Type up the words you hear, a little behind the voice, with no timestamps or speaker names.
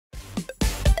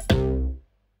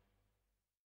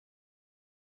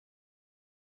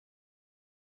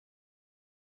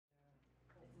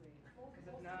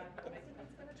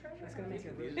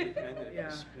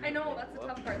Yeah. I know, that's the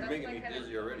tough part. That's Making why me kind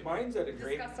dizzy already. Mine's at a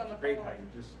great Discussed on the height.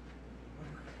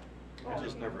 I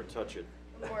just never touch it.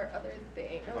 more other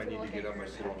thing. I need to get out my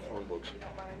sit-on phone books.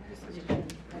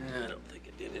 I don't think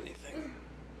it did anything.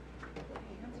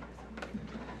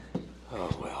 Oh,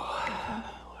 well,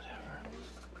 whatever.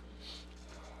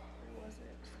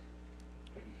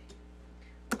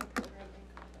 I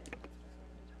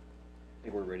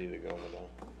think we're ready to go with all.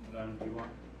 Do you want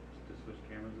to switch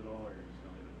cameras at all, or you're just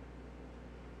gonna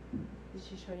leave it? Did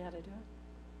she show you how to do it?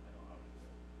 I don't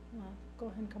know. Well, go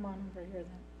ahead and come on over here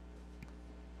then.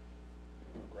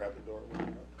 Grab the door.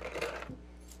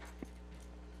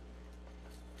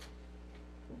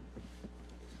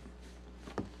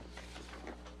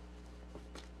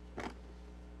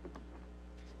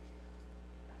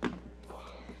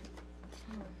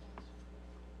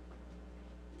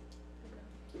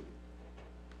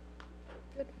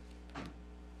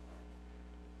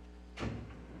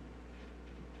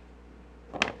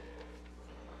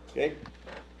 Okay,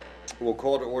 we'll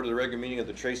call to order the regular meeting of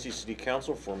the Tracy City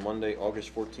Council for Monday,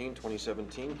 August 14,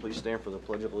 2017. Please stand for the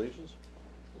Pledge of Allegiance.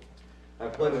 I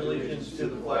pledge allegiance to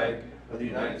the flag of the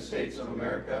United States of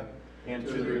America and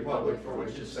to the republic for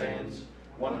which it stands,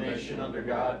 one nation under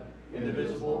God,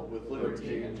 indivisible, with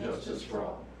liberty and justice for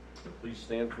all. Please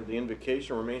stand for the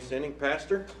invocation. Remain standing.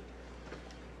 Pastor.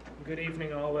 Good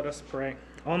evening, all. Let us pray.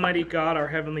 Almighty God, our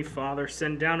Heavenly Father,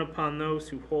 send down upon those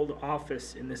who hold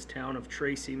office in this town of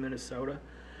Tracy, Minnesota,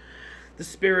 the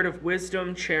spirit of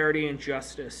wisdom, charity, and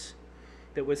justice,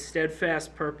 that with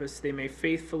steadfast purpose they may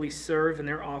faithfully serve in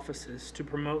their offices to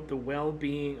promote the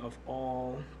well-being of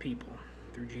all people.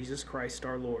 Through Jesus Christ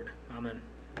our Lord. Amen.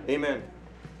 Amen.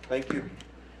 Thank you.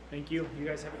 Thank you. You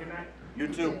guys have a good night. You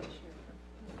too.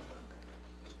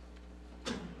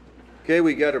 Okay,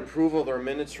 we got approval of our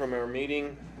minutes from our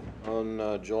meeting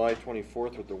on July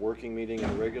 24th with the working meeting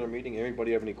and the regular meeting.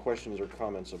 Anybody have any questions or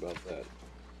comments about that?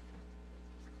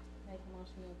 Make a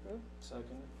motion to approve.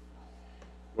 Second.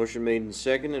 Motion made and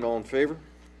seconded. All in favor?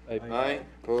 Aye. Aye.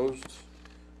 Opposed?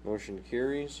 Motion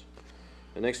carries.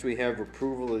 And next we have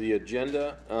approval of the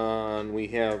agenda. And we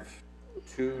have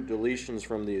two deletions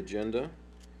from the agenda.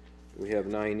 We have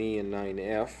 9E and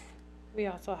 9F. We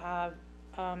also have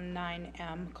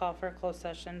 9M, call for a closed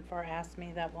session for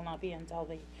ASME. That will not be until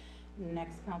the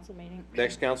next council meeting.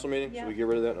 Next council meeting? Yeah. Should we get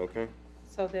rid of that? Okay.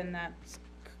 So then that's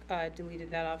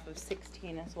deleted that off of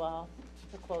 16 as well,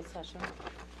 the closed session.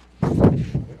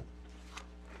 Is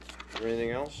there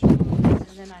anything else?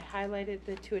 And then I highlighted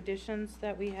the two additions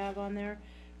that we have on there.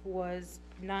 Was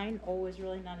 9O is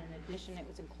really not an addition, it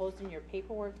was enclosed in your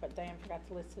paperwork, but Diane forgot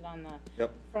to list it on the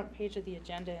front page of the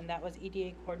agenda, and that was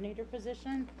EDA coordinator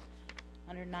position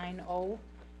under 9O.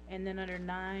 And then under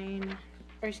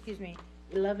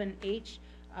 11H,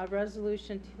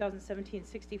 resolution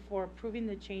 2017-64 approving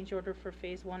the change order for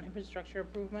phase 1 infrastructure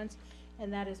improvements,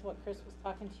 and that is what Chris was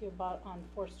talking to you about on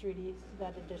 4th Street East,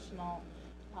 that additional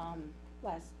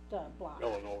last block.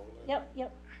 Going over that.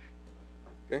 Yep.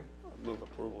 Okay. Move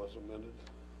approval as amended.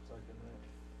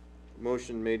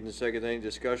 Motion made and seconded. Any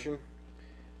discussion?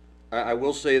 I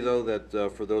will say, though, that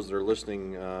for those that are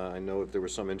listening, I know if there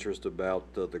was some interest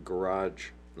about the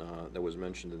garage that was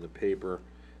mentioned in the paper,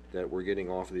 that we're getting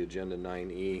off of the agenda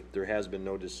 9E. There has been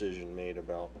no decision made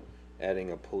about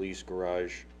adding a police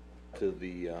garage to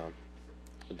the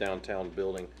downtown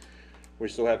building. We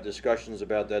still have discussions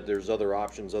about that. There's other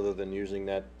options other than using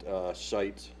that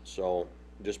site. So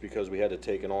just because we had it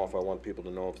taken off, I want people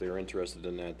to know if they're interested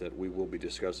in that we will be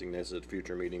discussing this at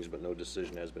future meetings, but no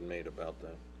decision has been made about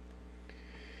that.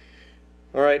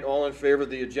 All right, all in favor of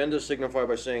the agenda signify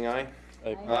by saying aye.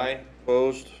 Aye. Aye.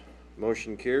 Opposed?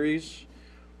 Motion carries.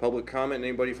 Public comment.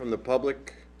 Anybody from the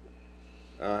public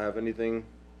have anything?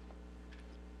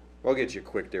 I'll get you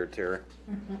quick there, Tara.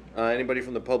 Anybody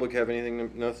from the public have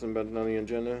anything? Nothing but on the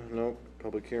agenda? No.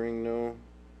 Public hearing? No.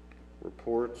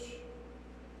 Reports?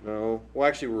 No. Well,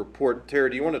 actually, report. Tara,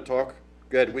 do you want to talk?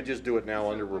 Go ahead. We just do it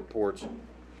now under reports.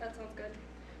 That sounds good.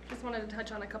 Just wanted to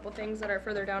touch on a couple things that are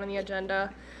further down in the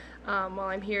agenda while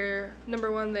I'm here.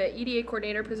 Number one, the EDA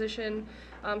coordinator position.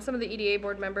 Some of the EDA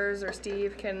board members or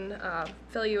Steve can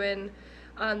fill you in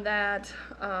on that.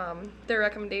 Their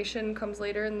recommendation comes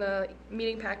later in the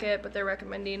meeting packet, but they're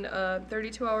recommending a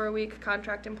 32-hour-a-week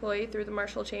contract employee through the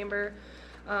Marshall Chamber.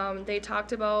 They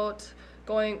talked about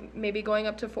maybe going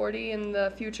up to 40 in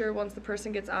the future once the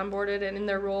person gets onboarded and in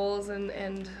their roles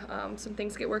and some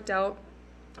things get worked out.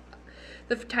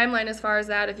 The timeline as far as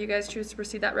that, if you guys choose to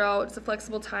proceed that route, it's a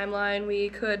flexible timeline. We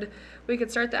could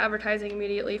start the advertising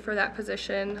immediately for that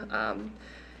position.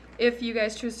 if you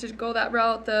guys choose to go that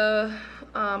route, the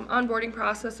onboarding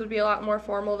process would be a lot more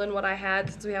formal than what I had,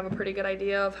 since we have a pretty good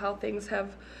idea of how things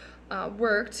have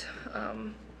worked.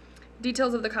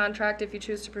 Details of the contract, if you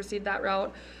choose to proceed that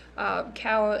route,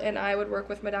 Cal and I would work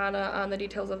with Madonna on the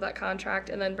details of that contract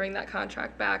and then bring that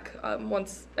contract back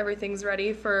once everything's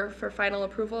ready for final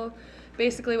approval.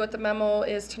 Basically what the memo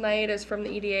is tonight is from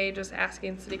the EDA, just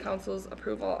asking City Council's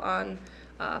approval on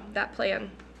that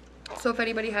plan. So if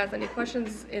anybody has any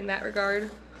questions in that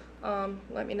regard,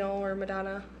 let me know, or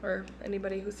Madonna, or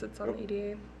anybody who sits on the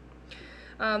EDA.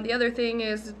 The other thing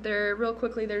is real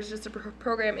quickly, there's just a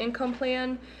program income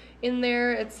plan in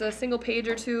there. It's a single page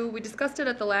or two. We discussed it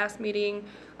at the last meeting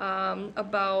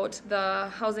about the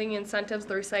housing incentives,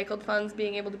 the recycled funds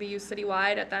being able to be used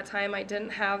citywide. At that time, I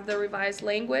didn't have the revised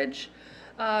language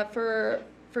for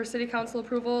City Council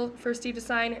approval for Steve to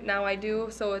sign. Now I do,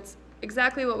 so it's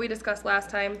exactly what we discussed last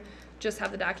time. Just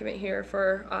have the document here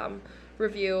for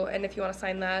review, and if you want to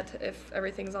sign that, if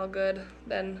everything's all good,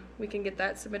 then we can get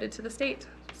that submitted to the state.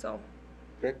 So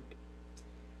Okay.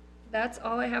 that's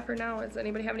all I have for now. Does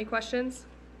anybody have any questions?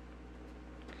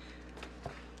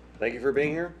 Thank you for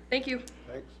being here. Thank you.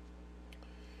 Thanks.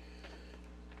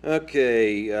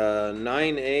 Okay,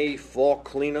 9A, fall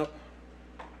cleanup.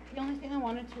 The only thing I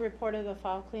wanted to report of the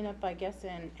fall cleanup, I guess,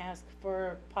 and ask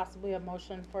for possibly a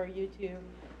motion for you to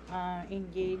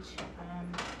engage.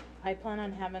 I plan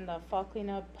on having the fall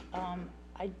cleanup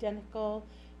identical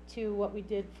to what we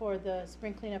did for the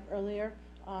spring cleanup earlier.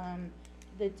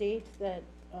 The date that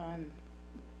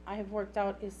I have worked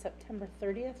out is September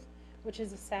 30th, which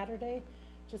is a Saturday,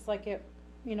 just like it,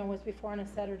 was before on a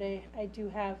Saturday. I do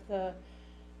have the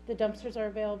dumpsters are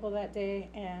available that day,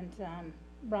 and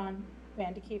Ron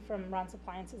Vandeke from Ron's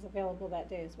Appliance is available that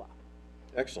day as well.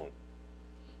 Excellent.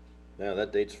 Yeah,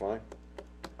 that date's fine.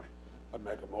 I'd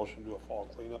make a motion to do a fall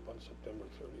cleanup on September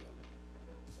 30th.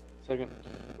 Second.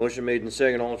 Motion made in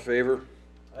second, all in favor?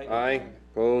 Aye.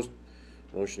 Opposed?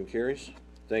 Motion carries.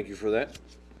 Thank you for that.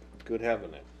 Good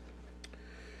having that.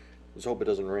 Let's hope it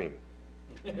doesn't rain.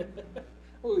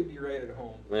 We'll be right at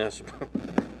home. Yes.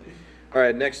 All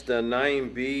right, next,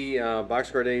 9B,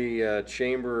 Boxcar Day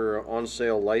Chamber on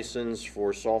sale license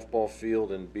for softball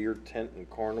field and beer tent and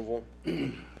carnival.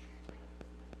 Any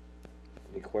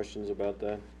questions about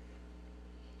that?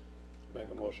 Make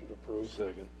a motion to approve.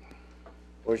 Second.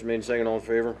 Motion made in second, all in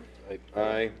favor? Aye.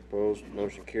 Aye, opposed,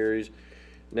 motion carries.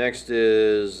 Next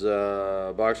is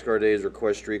Boxcar Days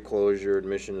request street closure,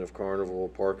 admission of carnival,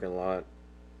 parking lot,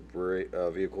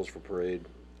 vehicles for parade.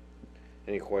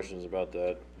 Any questions about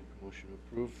that? Motion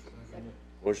approved.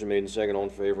 Motion made in second, all in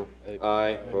favor?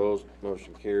 Aye, opposed,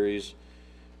 motion carries.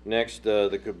 Next,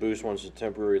 the Caboose wants a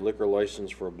temporary liquor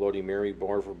license for a Bloody Mary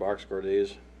bar for Boxcar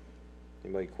Days.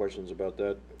 Anybody questions about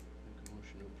that?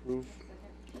 Motion approved.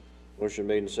 Motion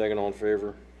made in second, all in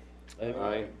favor?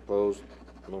 Aye. Opposed,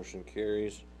 motion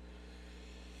carries.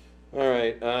 All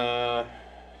right,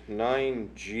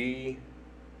 9G,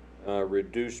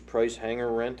 reduced price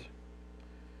hangar rent.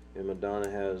 And Madonna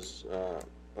has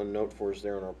a note for us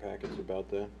there in our packets about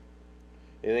that.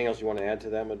 Anything else you want to add to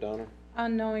that, Madonna?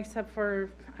 No, except for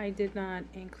I did not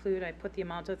include, I put the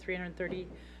amount of $330,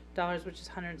 which is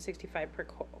 $165 per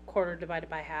quarter divided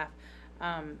by half.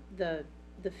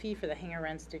 The fee for the hangar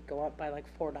rents did go up by like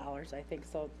 $4, I think,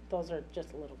 so those are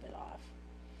just a little bit off.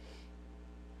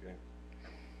 Okay.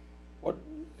 What,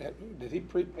 did he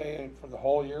prepay for the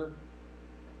whole year?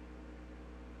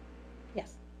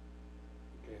 Yes,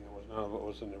 Okay, and there was none of it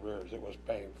was in the arrears, it was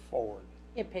paying forward.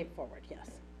 it paid forward, yes.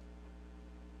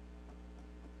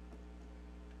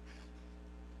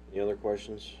 Any other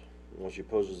questions? Once she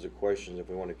poses the questions, if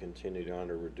we want to continue on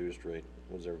to reduced rate,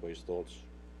 what's everybody's thoughts?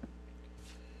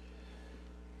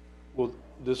 Well,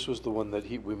 this was the one that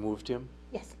we moved him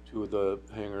Yes. to the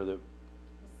hangar that,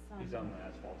 He's on the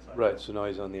asphalt side. right, so now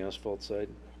he's on the asphalt side.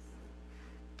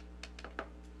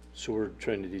 So we're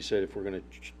trying to decide if we're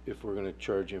gonna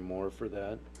charge him more for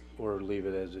that or leave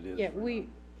it as it is. Yeah, for we,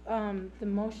 the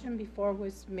motion before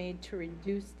was made to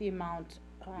reduce the amount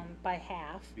by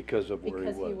half. Because of where he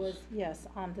Because he was. was, yes,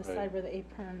 on the Right. side where the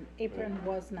apron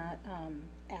was not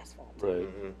asphalt. Right,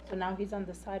 So now he's on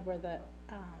the side where the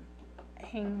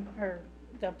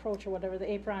the approach or whatever the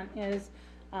apron is,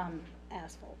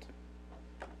 asphalt.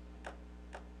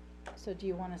 So do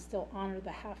you wanna still honor the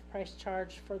half price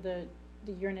charge for the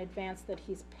year in advance that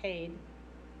he's paid?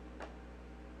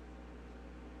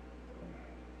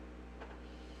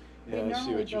 They yeah, I see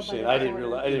normally what you're go by saying. the I didn't quarter.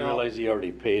 realize, I didn't No. realize he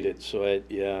already paid it, so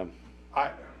yeah.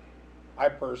 I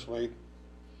personally,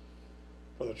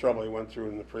 for the trouble he went through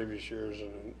in the previous years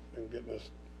and getting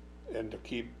us, and to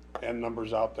keep end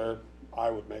numbers out there, I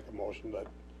would make a motion that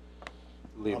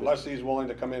leave it. Unless he's willing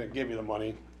to come in and give you the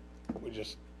money, we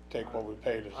just take what we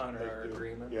paid. as Honor they our do.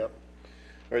 agreement. Yep.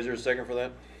 Or is there a second for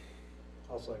that?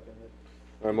 I'll second it.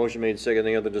 All right, motion made, second,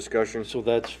 any other discussion? So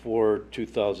that's for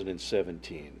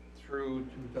 2017. Through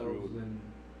 2000,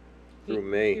 Through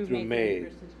May. Through May.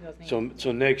 2018.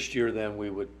 So next year then we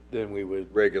would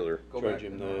Regular. go charge back to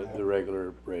him normal, the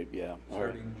regular rate, yeah. All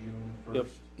right. starting June Yep, 1st.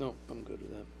 no, I'm good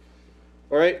with that.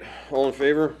 All right, all in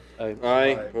favor? Aye. Aye,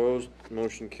 opposed,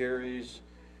 motion carries.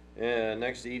 And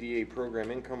next, the EDA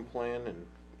program income plan, and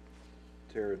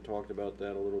Tara talked about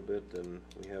that a little bit, and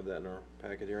we have that in our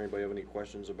packet here. Anybody have any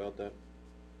questions about that?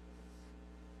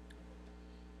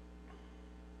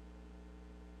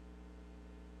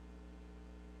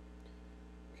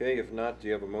 Okay, if not, do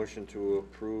you have a motion to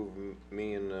approve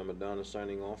me and Madonna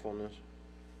signing off on this?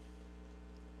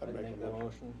 I'd make a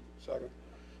motion. Second.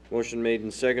 Motion made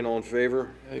in second, all in favor?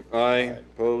 Aye. Aye,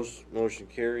 opposed, motion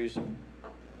carries.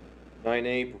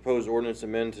 9A, proposed ordinance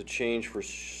amend to change for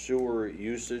sewer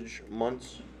usage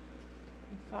months.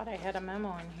 I thought I had a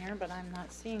memo in here, but I'm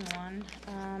not seeing one.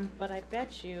 But I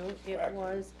bet you it Back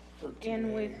was 13A.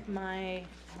 in with my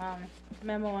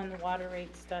memo on the water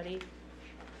rate study.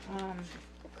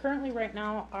 Currently, right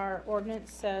now, our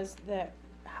ordinance says that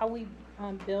how we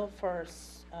bill for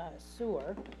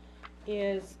sewer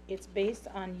is, it's based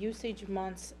on usage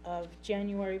months of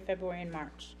January, February, and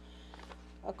March.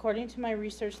 According to my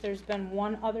research, there's been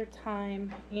one other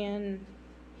time in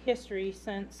history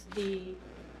since the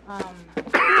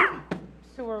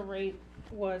sewer rate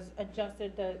was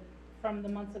adjusted from the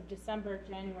months of December,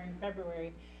 January, and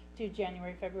February to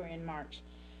January, February, and March.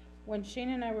 When Shane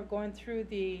and I were going through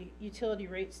the utility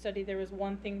rate study, there was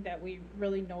one thing that we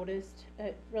really noticed,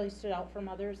 it really stood out from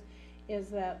others, is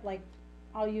that, like,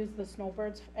 I'll use the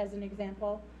snowbirds as an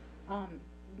example.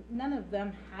 None of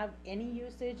them have any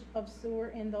usage of sewer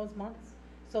in those months,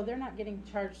 so they're not getting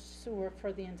charged sewer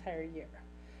for the entire year.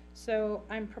 So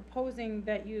I'm proposing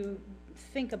that you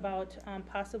think about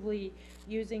possibly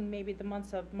using maybe the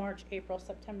months of March, April,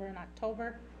 September, and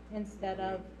October instead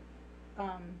of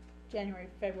January,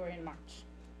 February, and March.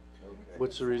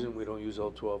 What's the reason we don't use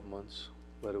all 12 months?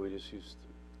 Why do we just use?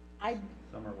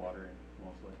 Summer watering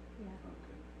mostly. Yeah.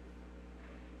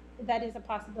 Okay. That is a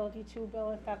possibility too,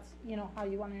 Bill, if that's, you know, how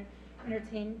you want to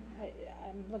entertain.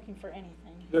 I'm looking for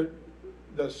anything.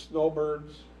 The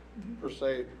snowbirds, per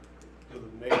se, do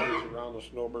the neighbors around the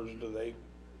snowbirds, do they,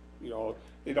 you know,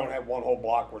 they don't have one whole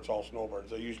block where it's all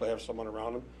snowbirds. They usually have someone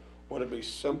around them. Would it be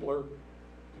simpler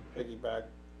to piggyback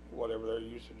whatever their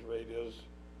usage rate is?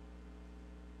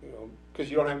 You know,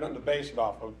 because you don't have nothing to base it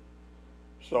off of.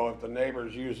 So if the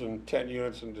neighbor's using 10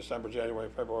 units in December, January,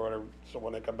 February, whatever, so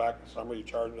when they come back in summer, you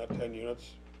charge them that 10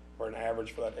 units or an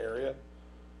average for that area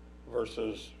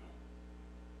versus,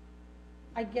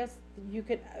 I guess you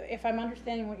could, if I'm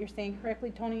understanding what you're saying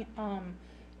correctly, Tony,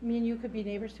 me and you could be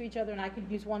neighbors to each other and I could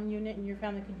use 1 unit and your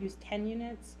family could use 10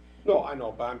 units no, I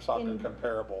know, but I'm talking In-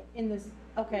 comparable. in this,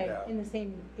 okay, Yeah. in the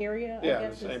same area, I Yeah, the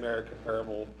guess. same area,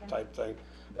 comparable Yeah. type thing.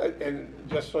 And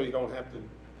just so you don't have to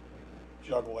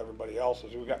juggle everybody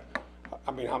else's, we got,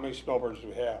 I mean, how many snowbirds do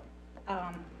we have?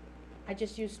 I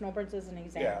just use snowbirds as an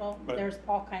example. but- There's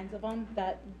all kinds of them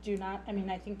that do not, I mean,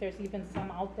 I think there's even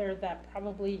some out there that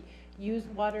probably use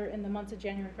water in the months of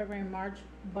January, February, and March,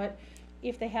 but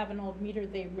if they have an old meter,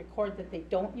 they record that they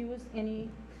don't use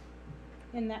any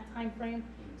in that time frame.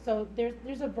 So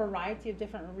there's a variety of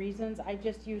different reasons. I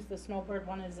just use the snowbird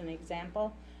one as an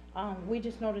example. We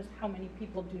just noticed how many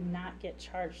people do not get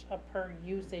charged a per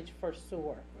usage for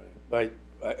sewer.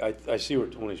 I see where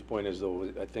Tony's point is, though.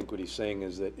 I think what he's saying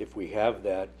is that if we have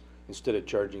that, instead of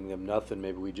charging them nothing,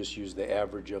 maybe we just use the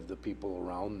average of the people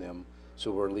around them,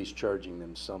 so we're at least charging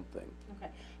them something. Okay.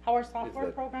 How our software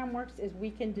that- program works is we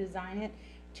can design it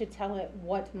to tell it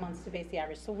what months to base the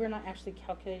average. So we're not actually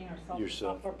calculating ourselves, the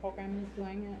Yourself. software program is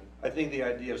doing it. I think the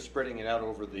idea of spreading it out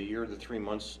over the year, the 3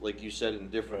 months, like you said, in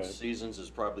different Right. seasons is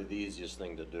probably the easiest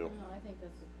thing to do. I think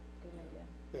that's a good idea.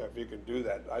 Yeah, if you can do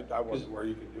that, I wasn't where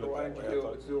you could do it Why that don't way. you I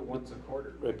thought- let's do it once a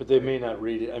quarter? Right, but they may not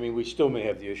read it. I mean, we still may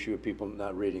have the issue of people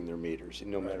not reading their meters,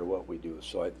 no matter what we do,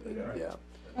 so yeah.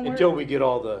 And we're- Until we get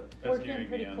all the, We're That's getting nearing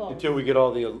pretty the end. close. until we get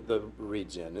all the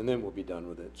reads in, and then we'll be done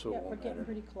with it, so Yeah, it we're won't getting matter.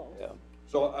 pretty close. Yeah.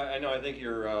 So I know, I think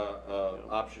your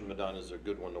option, Madonna, is a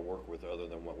good one to work with other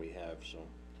than what we have, so.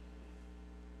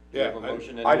 Do you Yeah, have a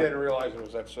motion in I there? didn't realize it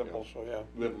was that simple, so yeah.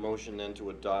 We have a motion then to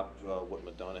adopt what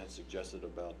Madonna had suggested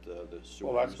about the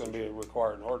sewer Well, that's gonna usage. be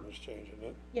required an ordinance change, isn't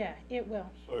it? Yeah, it will.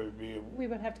 So it'd be We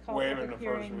would have to call a waiving public the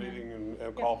first hearing. reading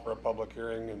and call for a public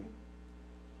hearing and,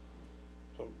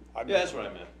 so. Yeah, that's what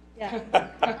I meant.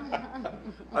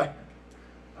 Yeah.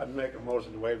 I'd make a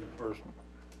motion to waive the first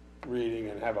reading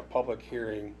and have a public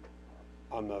hearing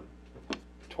on the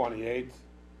 28th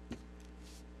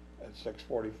at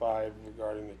 6:45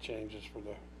 regarding the changes for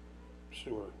the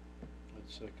sewer. I'd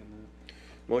second that.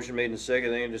 Motion made and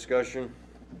seconded. Any discussion?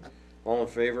 All in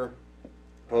favor?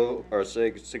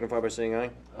 Signify by saying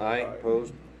aye. Aye,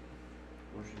 opposed?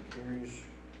 Motion carries.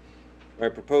 All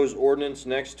right, proposed ordinance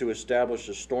next to establish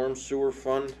a storm sewer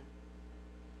fund.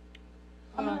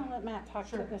 I'm gonna let Matt talk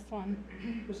to Sure. this one.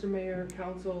 Mr. Mayor,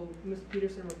 Council, Ms.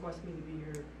 Peterson requested me to be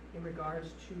here in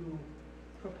regards to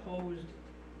proposed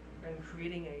and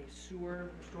creating a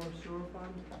storm sewer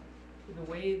fund.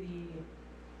 The way the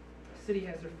city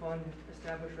has their fund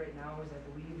established right now is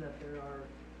I believe that there are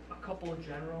a couple of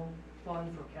general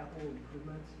funds for capital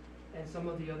improvements, and some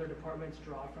of the other departments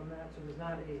draw from that, so there's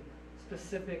not a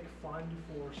specific fund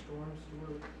for storm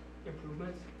sewer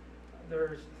improvements.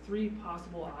 There's three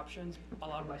possible options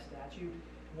allowed by statute.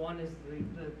 One is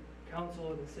the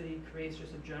council of the city creates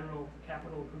just a general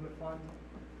capital improvement fund,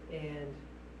 and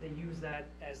they use that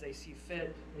as they see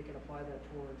fit. They can apply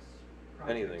that towards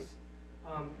projects. Anything.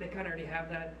 They kind of already have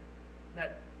that.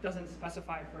 That doesn't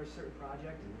specify for a certain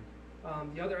project.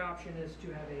 The other option is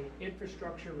to have a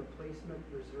infrastructure replacement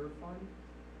reserve fund,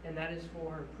 and that is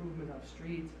for improvement of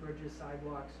streets, bridges,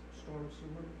 sidewalks, storm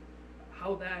sewer.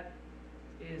 How that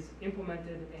is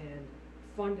implemented and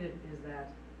funded is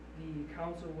that the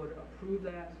council would approve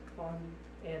that fund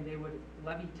and they would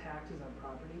levy taxes on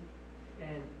property,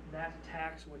 and that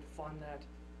tax would fund that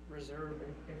reserve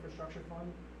and infrastructure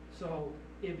fund. So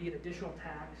it'd be an additional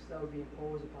tax that would be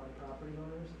imposed upon property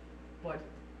owners. But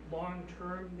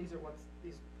long-term,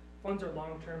 these funds are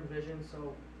long-term vision,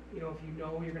 so, you know, if you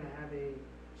know you're gonna have a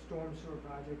storm sewer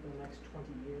project in the next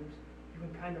 20 years, you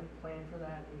can kind of plan for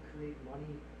that and create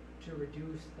money to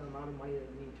reduce the amount of money that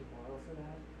you need to borrow for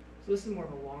that. So this is more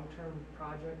of a long-term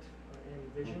project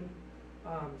and vision.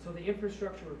 So the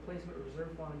infrastructure replacement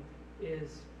reserve fund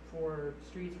is for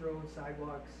streets, roads,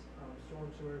 sidewalks,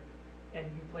 storm sewer, and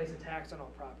you place a tax on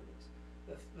all properties.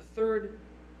 The third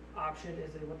option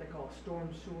is what they call a storm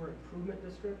sewer improvement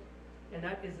district, and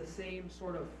that is the same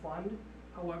sort of fund.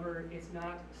 However, it's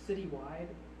not citywide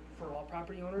for all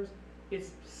property owners.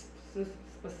 It's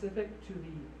specific to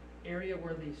the area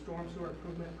where the storm sewer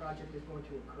improvement project is going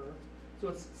to occur. So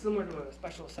it's similar to a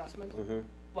special assessment,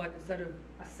 but instead of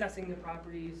assessing the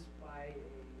properties by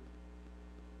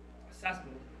a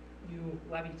assessment, you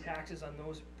levy taxes on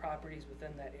those properties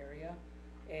within that area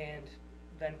and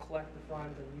then collect the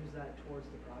funds and use that towards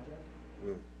the project.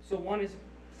 So one is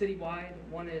citywide,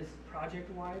 one is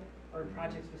project-wide or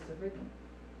project-specific.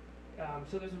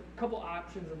 So there's a couple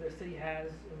options that the city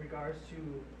has in regards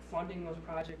to funding those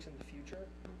projects in the future.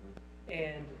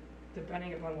 And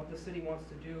depending upon what the city wants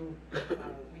to do,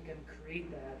 we can create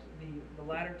that. The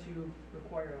latter two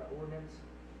require an ordinance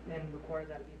and require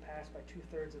that it be passed by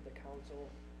 2/3 of the council,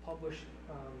 publish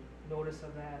notice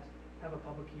of that, have a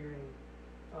public hearing.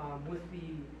 With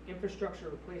the infrastructure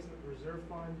replacement reserve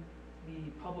fund,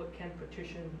 the public can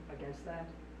petition against that.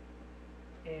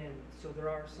 And so there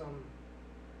are some.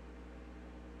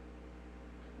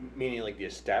 Meaning like the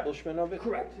establishment of it?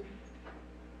 Correct.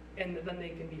 And then they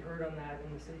can be heard on that,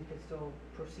 and the city can still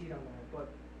proceed on that. But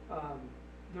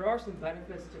there are some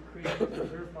benefits to creating these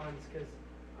reserve funds, because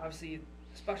obviously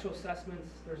special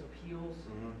assessments, there's appeals,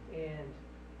 and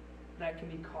that can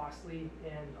be costly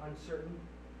and uncertain.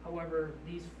 However,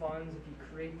 these funds, if you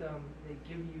create them, they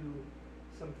give you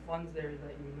some funds there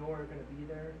that you know are going to be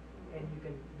there, and you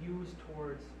can use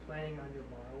towards planning on your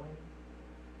borrowing.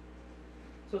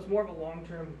 So it's more of a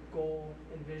long-term goal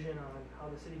and vision on how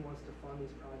the city wants to fund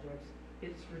these projects.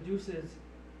 It reduces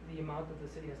the amount that the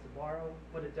city has to borrow,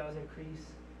 but it does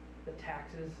increase the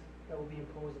taxes that will be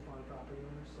imposed upon property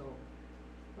owners. So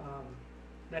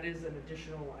that is an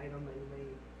additional item that you may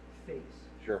face.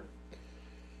 Sure.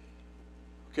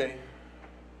 Okay.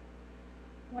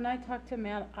 When I talked to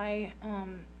Matt,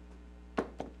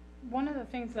 one of the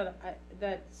things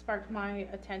that sparked my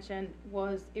attention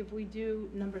was if we do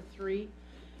number 3,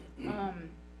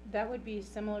 that would be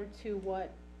similar to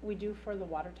what we do for the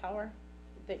water tower,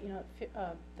 that, you know,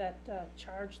 that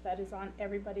charge that is on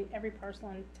everybody, every parcel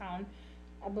in town.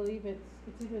 I believe it's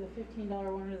either the $15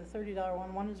 one or the $30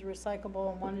 one. One is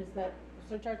recyclable and one is that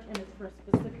surcharge, and it's for a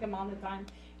specific amount of time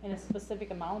and a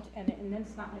specific amount, and then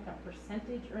it's not like a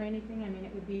percentage or anything. I mean,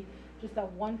 it would be just a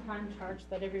one-time charge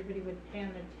that everybody would pay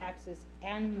on their taxes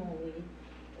annually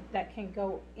that can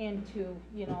go into,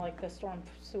 you know, like the storm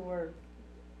sewer,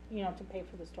 you know, to pay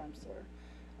for the storm sewer.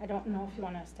 I don't know if you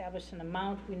want to establish an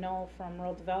amount. We know from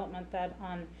rural development that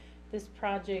on this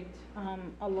project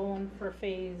alone for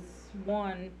phase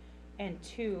 1 and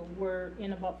 2, we're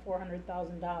in about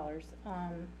 $400,000,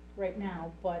 right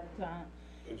now, but,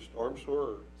 In storm sewer,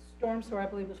 or storm sewer, I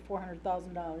believe, was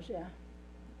 $400,000, yeah.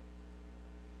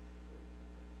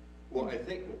 Well, I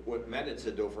think what Matt had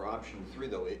said though for option 3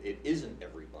 though, it isn't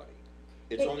everybody.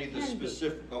 It's It only the can be.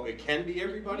 specific, oh, it can be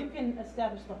everybody? You can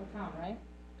establish the whole town, right?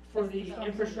 For the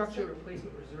infrastructure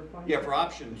replacement reserve fund? Yeah, for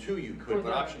option 2 you For could, but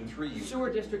the option 3 you, Sewer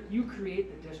district, you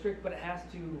create the district, but it has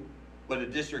to but a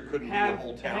district couldn't be the have,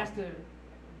 whole it has town.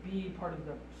 to be part of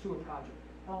the sewer project.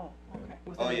 Oh, okay.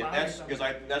 within Oh, the yeah, boundaries that's, of-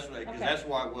 because Okay. that's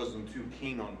why I wasn't too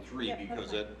keen on 3, Yeah, that's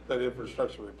because fine. it, that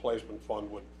infrastructure replacement fund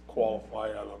would qualify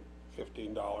on a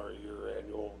 $15 a year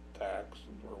annual tax,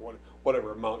 or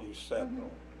whatever amount you set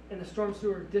though. And the storm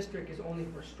sewer district is only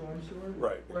for storm sewer.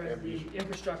 Right. Whereas And the you-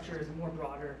 infrastructure is more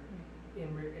broader in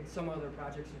some other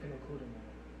projects you can include in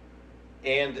that.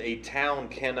 and a town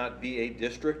cannot be a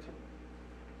district?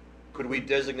 Could we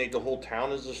designate the whole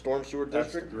town as a storm sewer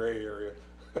That's the district? gray area.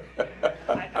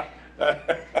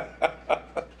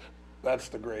 That's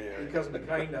the gray area. Because we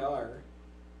kinda are.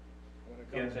 When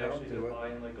it Can't comes down actually to it.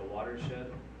 define like a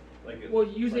watershed, like Well,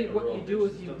 usually like a what you road do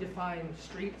is you system? define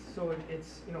streets, so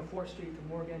it's, 4th Street to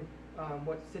Morgan.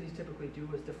 What cities typically do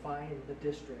is define the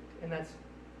district, and that's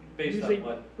Based usually on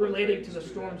what related grades to the do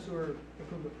storm that. sewer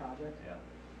improvement project. Yeah.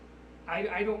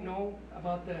 I don't know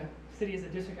about the city as a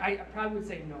district. I probably would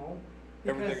say no.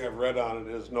 Everything because- I've read on it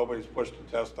is nobody's pushed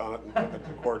a test on it and took it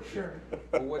to court. Sure.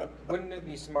 Well, wouldn't it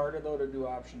be smarter though to do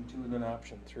option 2 than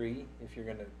option 3, if you're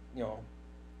gonna,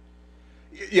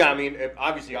 Yeah, I mean,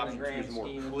 obviously In the option 2 grand is more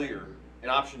scheme of clear, things.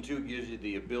 and option 2 gives you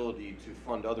the ability to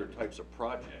fund other types of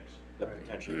projects that Right.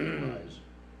 potentially arise.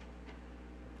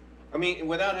 I mean,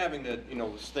 without having to,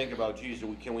 think about, geez,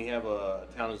 can we have a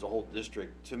town as a whole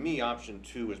district? To me, option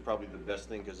 2 is probably the best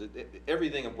thing, because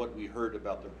everything of what we heard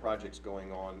about the projects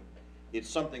going on, it's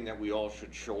something that we all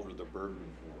should shoulder the burden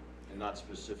for, and not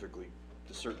specifically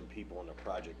to certain people in the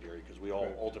project area, because we all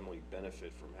Right. ultimately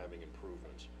benefit from having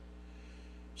improvements.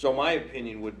 So my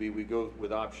opinion would be we go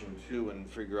with option 2 and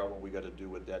figure out what we gotta do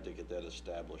with that to get that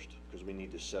established, because we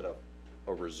need to set up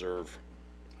a reserve.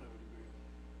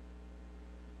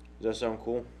 Does that sound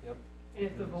cool? Yep. And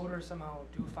if the voters somehow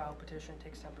do file a petition,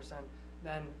 takes 10%,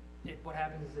 then what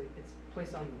happens is it's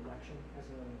placed on the election as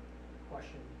a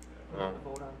question for them to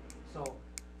vote on. So,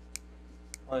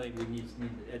 I think we need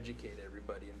to educate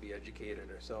everybody and be educated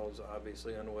ourselves,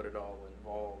 obviously, on what it all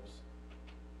involves.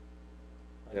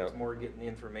 I think it's Yeah. more getting the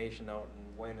information out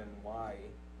and when and why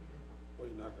Well,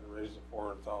 you're not gonna raise the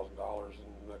 $400,000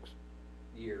 in the next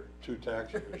year. 2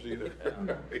 tax years either.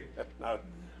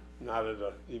 Not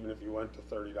at even if you went to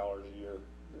 $30 a year,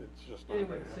 it's just not it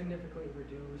gonna would happen. significantly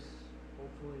reduce,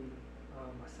 hopefully,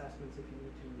 assessments if you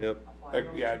need to Yep. apply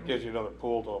them Yeah, it to. gives you another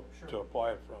pool to Sure.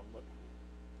 apply it from, but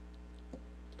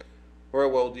All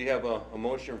right, well, do you have a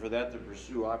motion for that to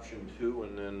pursue option 2,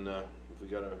 and then, if we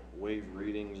gotta waive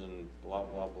readings and blah,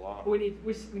 blah, blah? We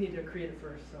need to create it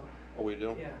first, so, Oh, we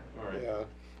do? yeah. All right. yeah.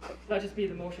 So that'd just be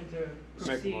the motion to Make a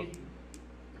proceed. motion.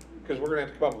 Because we're gonna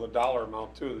have to come up with a dollar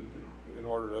amount too, in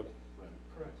order to,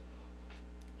 Correct.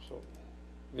 so,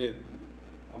 yeah,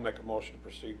 I'll make a motion to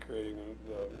proceed creating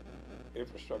the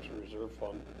infrastructure reserve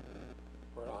fund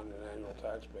for on an annual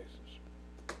tax basis.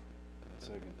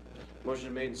 Second.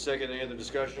 Motion made and second. Any other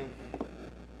discussion?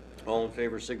 All in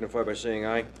favor signify by saying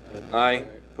aye. Aye.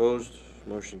 Opposed?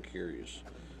 Motion carries.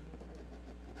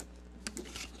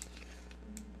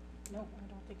 No, I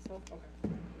don't think so.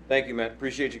 Okay. Thank you, Matt.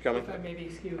 Appreciate you coming. If I may be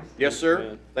excused. Yes,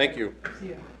 sir. Thank you. See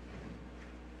ya.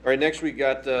 All right, next we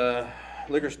got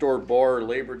liquor store bar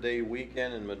Labor Day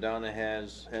weekend, and Madonna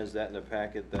has that in the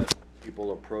packet, that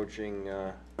people approaching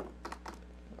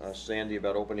Sandy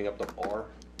about opening up the bar.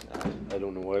 I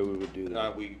don't know why we would do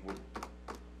that.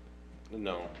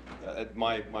 No,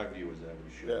 my view is that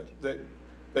we Yeah, should.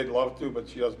 they'd love to, but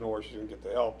she doesn't know where she's gonna get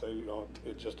the help.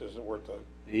 It just isn't worth the,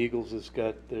 The Eagles has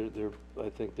got, I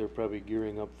think they're probably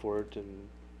gearing up for it, and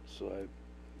so they're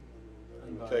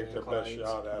gonna take their best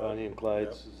shot at it. Bonnie and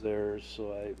Clyde's is theirs,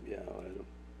 so I don't.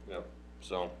 Yep,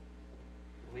 so.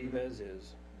 Leave as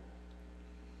is.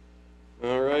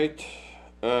 All right,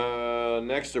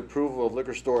 next approval of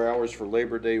liquor store hours for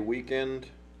Labor Day weekend.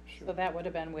 So that would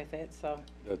have been with it, so.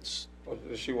 That's,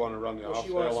 Does she wanna run the Well, off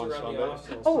she sale wants on to run the Sunday? off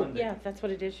sale Oh, Sunday. yeah, that's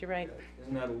what it is, you're right.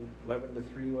 Isn't that 11 to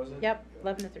 3, was it? Yep,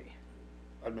 11 to 3.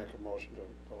 I'd make a motion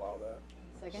to allow that.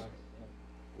 Second?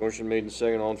 Motion made and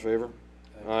second, all in favor?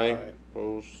 Aye. Aye.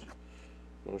 Opposed?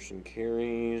 Motion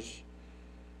carries.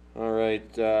 All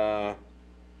right,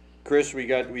 Chris, we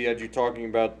had you talking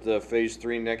about the phase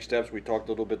 3 next steps. We talked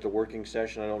a little bit the working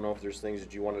session. I don't know if there's things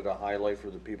that you wanted to highlight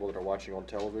for the people that are watching on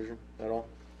television at all?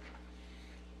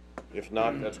 If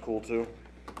not, that's cool too.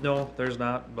 No, there's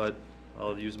not, but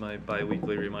I'll use my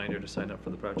bi-weekly reminder to sign up for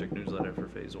the project newsletter for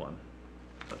phase 1.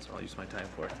 That's what I'll use my time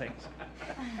for, thanks.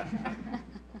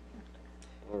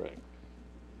 All right.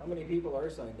 How many people are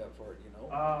signed up for it, you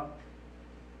know?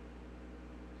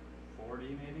 40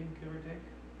 maybe, give or take?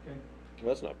 Okay. Well,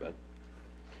 that's not bad.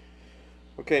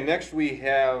 Okay, next we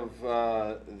have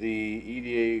the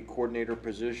EDA coordinator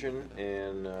position,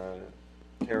 and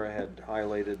Tara had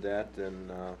highlighted that,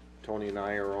 and Tony and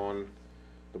I are on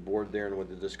the board there, and with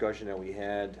the discussion that we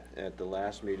had at the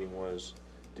last meeting was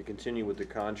to continue with the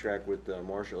contract with the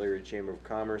Marshall Area Chamber of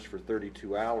Commerce for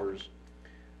 32 hours.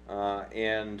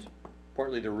 And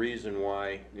partly the reason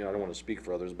why, I don't want to speak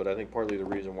for others, but I think partly the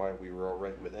reason why we were all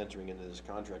right with entering into this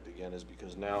contract again is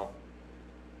because now,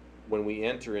 when we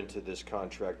enter into this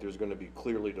contract, there's going to be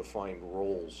clearly defined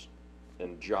roles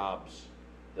and jobs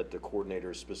that the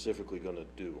coordinator is specifically going to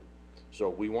do. So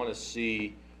we want to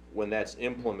see when that's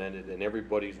implemented and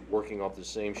everybody's working off the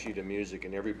same sheet of music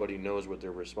and everybody knows what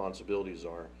their responsibilities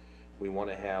are, we want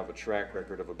to have a track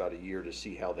record of about a year to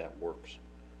see how that works.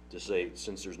 To say,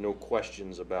 since there's no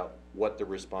questions about what the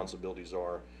responsibilities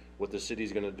are, what the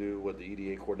city's going to do, what the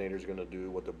EDA coordinator is going to do,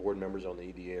 what the board members on the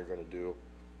EDA are going to do.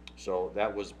 So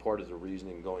that was part of the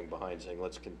reasoning going behind saying,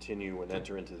 let's continue and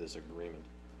enter into this agreement.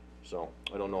 So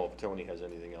I don't know if Tony has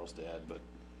anything else to add, but.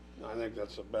 I think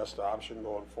that's the best option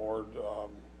going forward.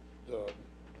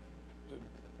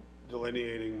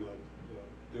 Delineating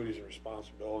the duties and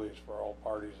responsibilities for all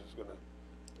parties is gonna.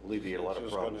 Alleviate a lot of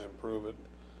It's problems. just gonna improve it.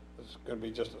 It's gonna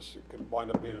be could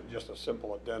wind up being just a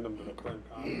simple addendum to the current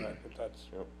contract, if that's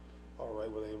Yep. all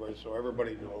right with anybody, so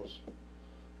everybody knows.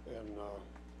 And,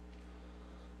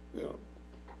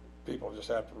 people just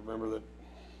have to remember that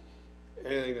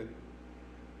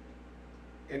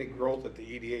any growth that the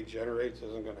EDA generates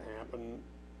isn't gonna happen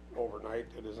overnight.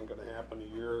 It isn't gonna happen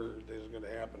a year, it isn't gonna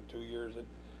happen 2 years.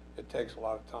 It takes a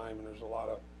lot of time and there's a lot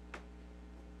of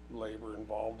labor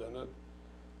involved in it.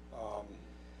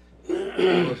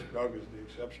 Doug is the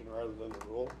exception rather than the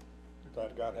rule.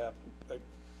 That got happened,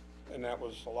 and that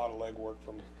was a lot of legwork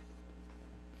from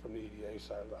the EDA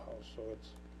side of the house, so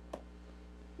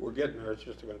we're getting there, it's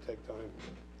just gonna take time,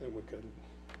 and we could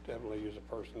definitely use a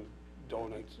person who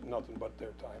donates nothing but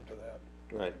their time to that.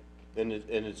 Right, and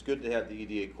it's good to have the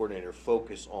EDA coordinator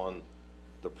focus on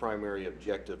the primary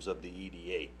objectives of the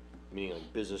EDA, meaning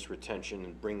like business retention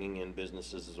and bringing in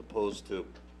businesses as opposed to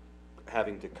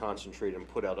having to concentrate and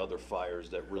put out other fires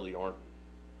that really aren't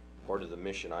part of the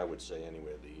mission, I would say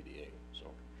anyway, of the EDA, so.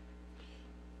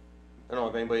 I don't know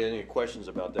if anybody had any questions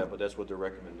about that, but that's what the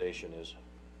recommendation is.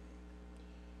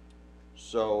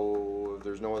 So, if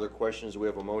there's no other questions, we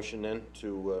have a motion then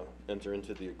to enter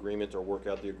into the agreement or work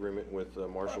out the agreement with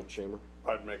Marshall Chamber.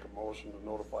 I'd make a motion to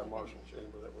notify Marshall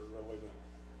Chamber that we're willing to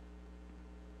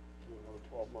do another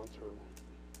 12 months or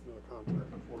another contract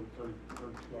for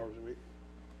 32 hours a week.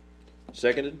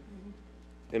 Seconded?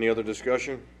 Any other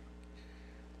discussion?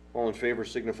 All in favor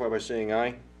signify by saying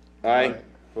aye. Aye.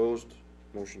 Opposed?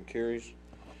 Motion carries.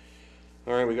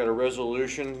 All right, we got a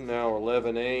resolution now,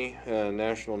 11A,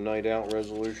 National Night Out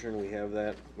Resolution. We have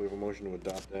that. We have a motion to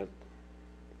adopt that.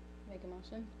 Make a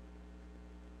motion?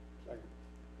 Second.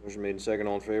 Motion made and second.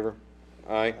 All in favor?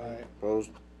 Aye.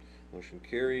 Opposed? Motion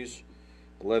carries.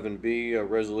 11B,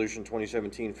 Resolution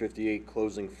 2017-58,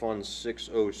 Closing Fund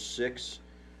 606,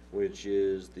 which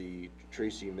is the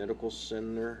Tracy Medical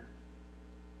Center.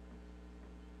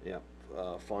 Yeah,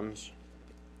 funds.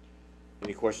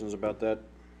 Any questions about that?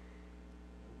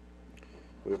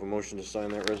 We have a motion to sign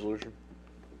that resolution.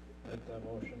 Make that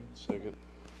motion. Second.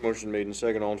 Motion made and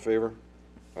second. All in favor?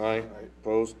 Aye.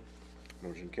 Opposed?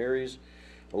 Motion carries.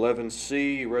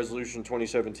 11C, Resolution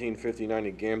 2017-59,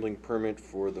 a gambling permit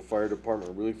for the Fire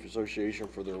Department Relief Association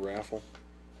for their raffle.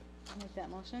 Make that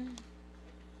motion?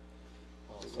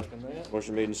 I'll second that.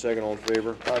 Motion made and second. All in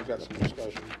favor? I've got some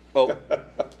discussion. Oh.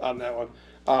 On that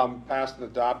one. Passed and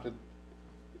adopted,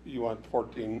 you want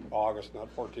 14 August,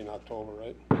 not 14 October,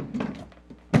 right?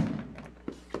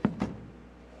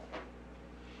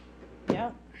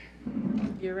 Yep.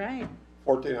 You're right.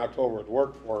 14 October would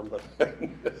work for him, but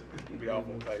it'd be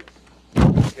awful tight.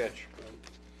 Catch.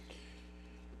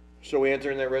 So we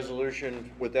enter in that resolution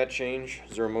with that change.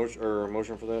 Is there a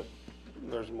motion for that?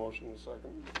 There's a motion in a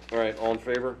second. All right, all in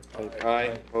favor?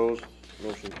 Aye. Opposed?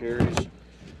 Motion carries.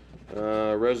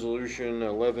 Resolution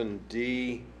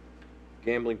 11D,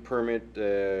 gambling permit,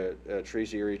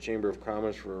 Tracy Area Chamber of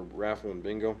Commerce for raffle and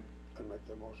bingo. I'd make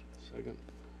that motion. Second.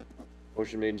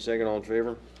 Motion made and second. All in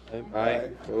favor? Aye. Aye.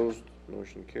 Opposed?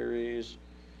 Motion carries.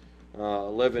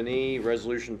 11E,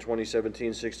 Resolution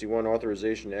 2017-61,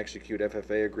 authorization to execute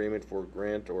FFA agreement for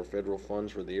grant or federal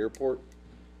funds for the airport.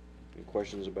 Any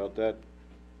questions about that?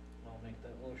 I'll make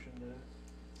that motion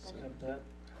to accept that.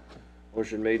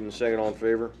 Motion made and second, all in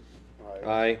favor? Aye.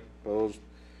 Aye, opposed,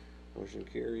 motion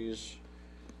carries.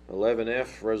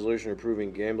 11F, resolution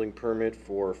approving gambling permit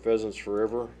for Pheasants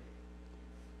Forever.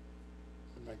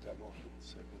 Make that motion.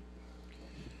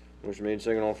 Motion made and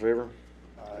second, all in favor?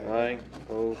 Aye. Aye,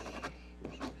 opposed.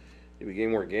 If we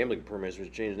gain more gambling permits, we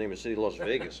should change the name of the city of Las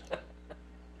Vegas.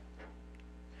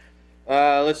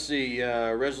 Let's see,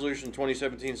 resolution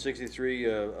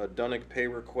 2017-63, a Dunick pay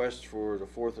request for the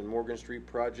 4th and Morgan Street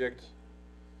project.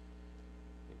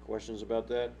 Any questions about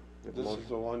that? This is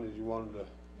the one that you wanted to,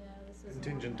 Yeah, this is.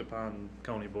 Contingent upon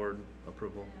county board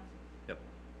approval. Yep.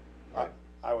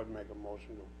 I would make a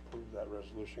motion to approve that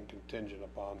resolution contingent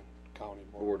upon county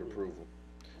Board approval.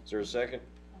 Is there a second?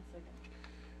 One second.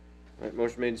 All right,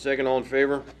 motion made and second, all in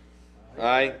favor?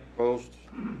 Aye, opposed,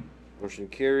 motion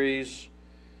carries.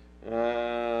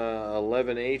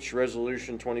 11H,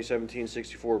 resolution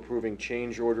 2017-64, approving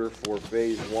change order for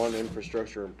phase 1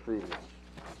 infrastructure improvements.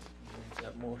 Make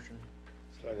that motion.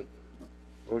 Second.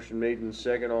 Motion made and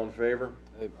second, all in favor?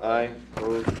 Aye,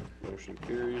 opposed, motion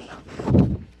carries.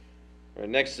 All right,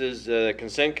 next is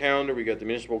consent calendar. We got the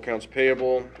municipal accounts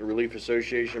payable, the Relief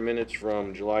Association minutes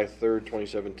from July 3rd,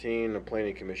 2017, the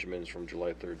Planning Commission minutes from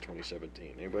July 3rd,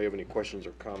 2017. Anybody have any questions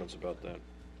or comments about that?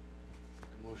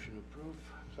 Motion approved.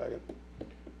 Second.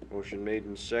 Motion made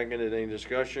and seconded. Any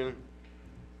discussion?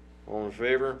 All in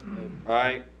favor?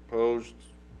 Aye. Opposed?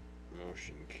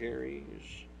 Motion carries.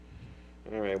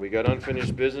 All right, we got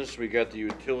unfinished business. We got the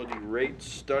utility rate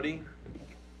study.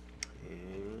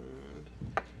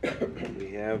 And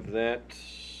we have that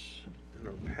in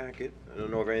our packet. I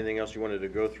don't know if anything else you wanted to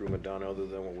go through, Madonna, other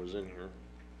than what was in here.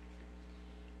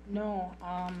 No,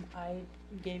 I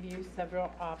gave you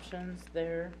several options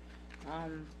there,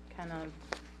 kind of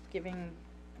giving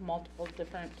multiple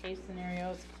different case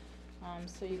scenarios.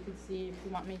 So you can see, if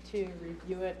you want me to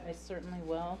review it, I certainly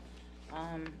will.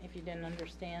 If you didn't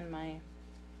understand my,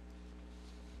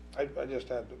 I just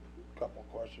had a couple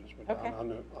of questions, but Okay.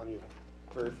 on your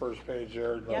very first page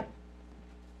there, the Yep.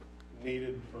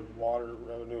 needed for water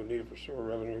revenue, needed for sewer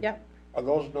revenue. Yep. Are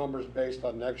those numbers based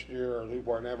on next year, or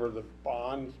whenever the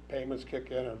bond payments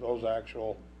kick in, or are those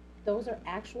actual? those are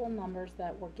actual numbers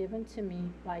that were given to me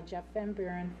by Jeff Van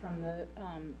Buren from the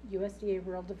USDA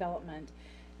Rural Development,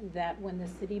 that when the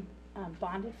city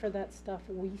bonded for that stuff,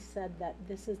 we said that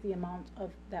this is the amount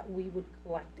of, that we would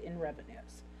collect in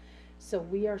revenues. So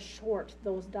we are short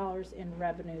those dollars in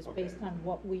revenues Okay. based on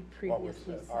what we what we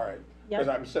previously said? said. All right, Yep. because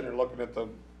I'm sitting here looking at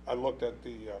I looked at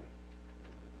the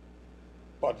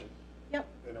budget, Yep,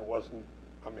 and it wasn't,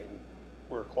 I mean,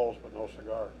 we were close, but no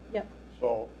cigar. yep,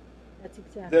 So that's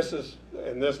exactly. this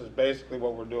is basically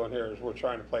what we're doing here, is we're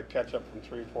trying to play catch-up from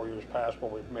 3 or 4 years past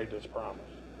where we've made this promise.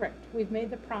 Correct. We've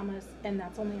made the promise, and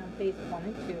that's only on phase 1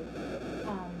 and 2.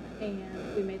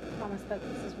 And we made the promise that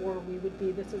this is where we would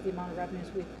be, this is the amount of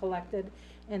revenues we've collected.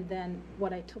 And then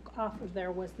what I took off of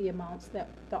there was the amounts that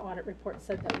the audit report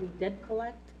said that we did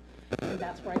collect. And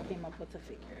that's where I came up with the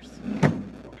figures.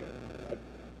 Okay.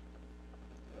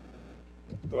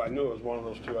 Though I knew it was one of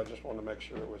those two, I just wanted to make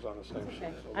sure it was on the same sheet.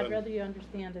 Okay. So I'd then- rather you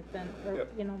understand it than, or,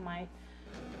 Yep. you know,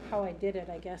 how I did it,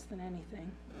 I guess, than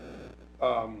anything.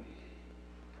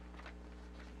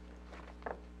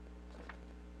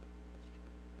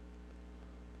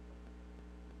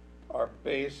 Our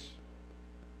base,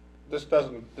 this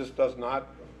does not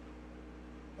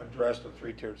address the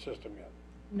 3-tiered system yet.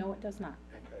 No, it does not.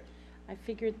 Okay. I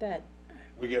figured that,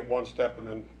 We get one step and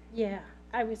then, yeah,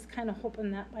 I was kind of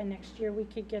hoping that by next year we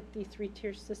could get the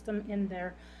 3-tier system in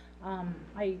there. no,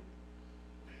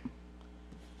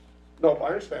 I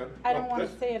understand. I don't No, want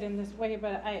this- to say it in this way,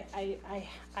 but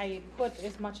I put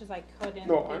as much as I could in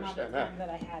the No, I amount of understand time that.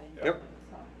 that I had in. Yep.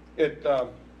 So, It, I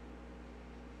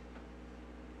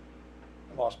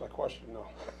lost my question now.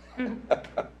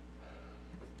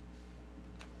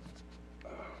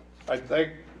 I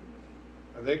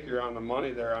think you're on the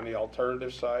money there on the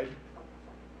alternative side.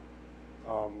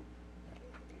 You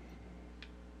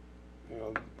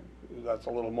know, that's a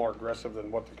little more aggressive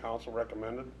than what the council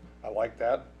recommended. I like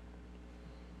that.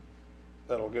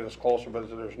 That'll get us closer, but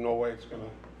there's no way it's gonna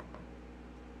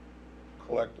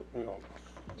collect, you know,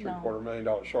 No.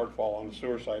 $750,000 shortfall on the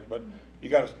sewer side, but you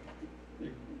gotta,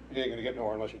 you ain't gonna get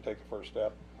nowhere unless you take the first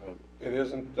step. It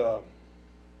isn't,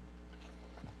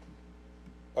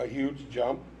 a huge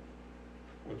jump,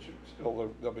 which still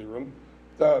there'll be room.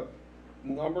 The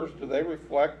numbers, do they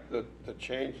reflect the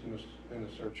change in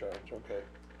the surcharge? Okay.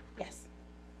 yes,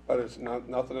 But it's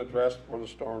nothing addressed for the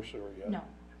storm sewer yet. No.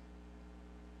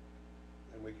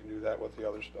 And we can do that with the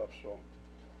other stuff, so.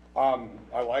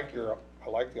 I like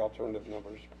the alternative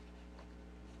numbers.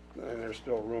 And there's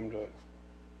still room to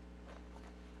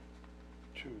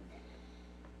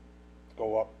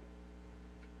go up.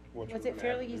 which Was we're it gonna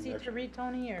fairly have to do easy next- to read,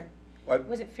 Tony, or What?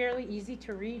 was it fairly easy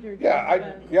to read, or? did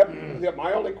Yeah, you have a- yep,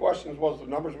 my only questions was the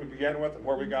numbers we began with and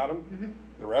where we got them.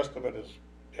 Mhm. The rest of it is,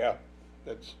 yeah,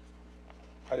 I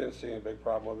didn't see any big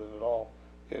problem with it at all.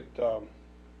 It, to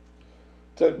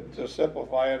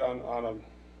simplify it on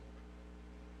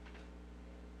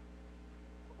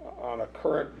a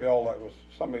current bill that was,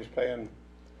 somebody's paying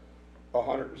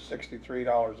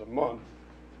 $163 a month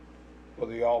with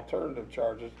the alternative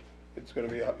charges, it's gonna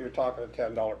be, you're talking a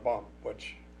 $10 bump,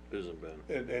 which Isn't bad.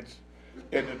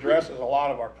 it addresses a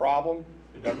lot of our problem.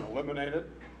 It doesn't eliminate it,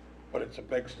 but it's a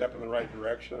big step in the right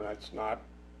direction, and it's not,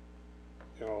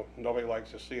 nobody likes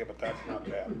to see it, but that's not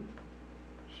bad.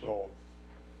 So,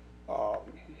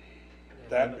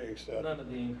 that being said, None of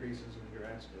the increases are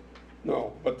drastic.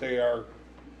 no, but they're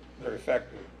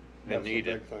effective. And That's the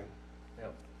needed. big thing.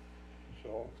 Yep.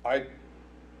 So,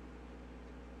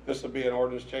 this would be an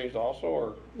ordinance change also,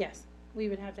 or? Yes, we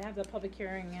would have to have the public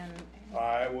hearing and,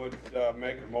 I would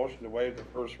make a motion to waive the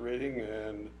first reading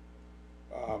and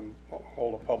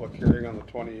hold a public hearing on the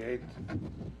 28th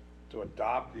to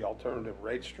adopt the alternative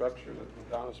rate structure that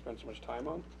Donna spent so much time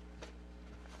on,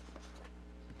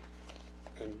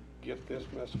 and get this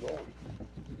mess going.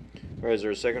 All right, is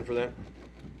there a second for that?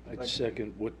 I'd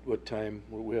second, what time,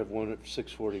 we have one at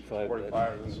 6:45.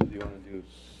 45. Do you wanna do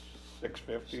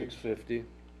 6:50. 6:50?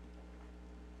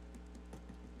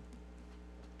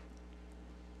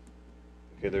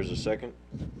 Okay, there's a second.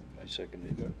 I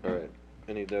seconded it. All right,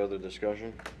 any other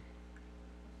discussion?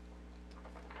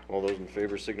 All those in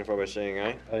favor signify by saying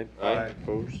aye. Aye. Aye.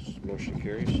 Opposed, motion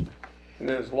carries. And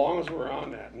then as long as we're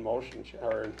on that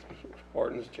or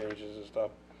ordinance changes and stuff,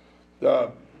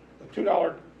 the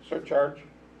 $2 surcharge,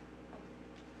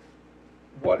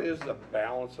 what is the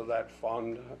balance of that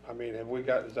fund? I mean,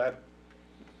 is that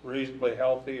reasonably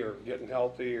healthy or getting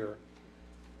healthy, or?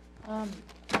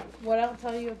 what I'll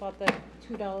tell you about the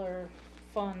 $2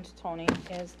 fund, Tony,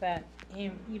 is that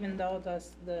even though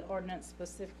the ordinance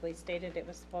specifically stated it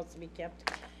was supposed to be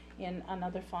kept in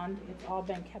another fund, it's all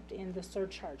been kept in the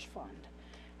surcharge fund.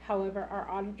 However, our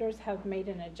auditors have made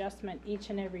an adjustment each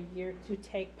and every year to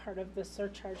take part of the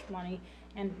surcharge money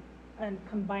and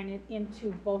combine it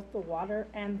into both the water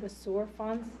and the sewer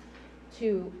funds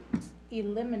to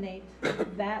eliminate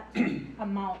that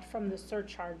amount from the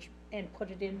surcharge and put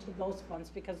it into those funds,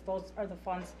 because those are the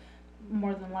funds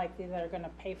more than likely that are gonna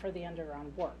pay for the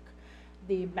underground work.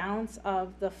 The balance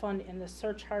of the fund in the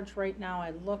surcharge right now,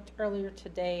 I looked earlier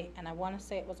today, and I wanna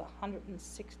say it was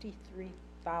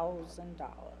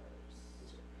 $163,000.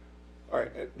 All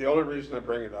right, the only reason I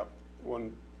bring it up,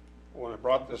 when I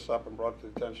brought this up and brought it to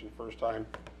attention the first time,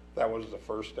 that was the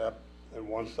first step. And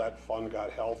once that fund got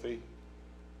healthy,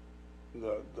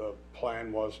 the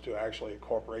plan was to actually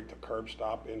incorporate the curb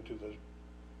stop into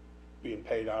being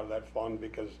paid out of that fund,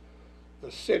 because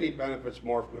the city benefits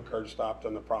more from the curb stop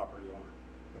than the property owner.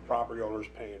 The property owner's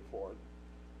paying for it,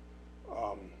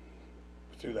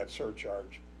 through that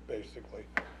surcharge, basically.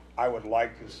 I would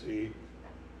like to see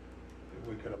if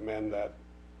we could amend that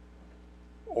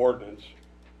ordinance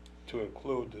to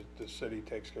include that the city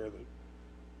takes care of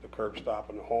the curb stop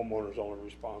and the homeowner's only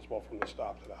responsible from the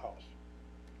stop to the house.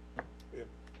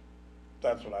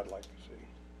 That's what I'd like to see.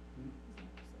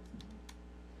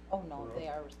 Oh, no, they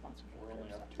are responsible for We're it.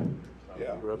 only up to.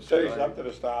 Yeah, We're up the to city's five. up to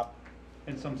the stop.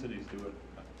 And some cities do it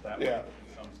that way. Yeah.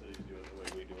 Some cities do it the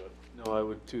way we do it. No, I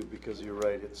would too, because you're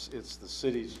right, it's the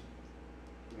cities,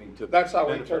 to. That's how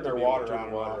we benefit turn to their be able to water turn on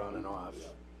and water off. on and off.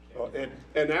 So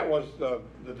and that was the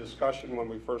discussion when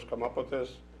we first come up with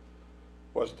this,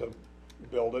 was to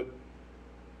build it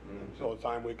until the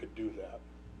time we could do that.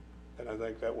 And I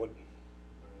think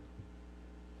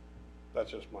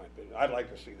that's just my opinion. I'd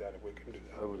like to see that if we can do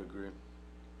I that. would agree.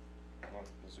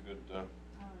 That's a good,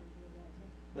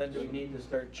 Then do we need to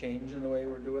start changing the way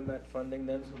we're doing that funding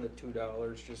then, so the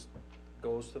 $2 just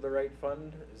goes to the right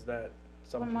fund? Is that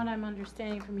something? From what I'm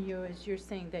understanding from you is you're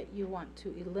saying that you want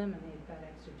to eliminate that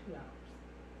extra $2.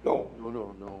 No,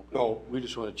 No. We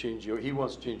just want to change he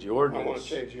wants to change the I ordinance. want to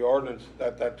change the ordinance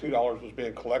that $2 was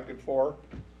being collected for,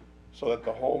 so that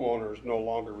the homeowner is no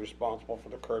longer responsible for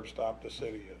the curb stop, the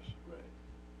city is. Right.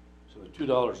 So the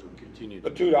 $2 would continue. The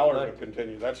to be $2 will collected.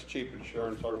 continue, that's cheap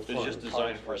insurance. on the it's just front.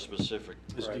 designed for a specific.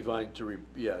 It's Right. designed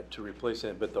to replace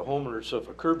that, but the homeowner, so if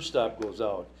a curb stop goes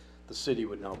out, the city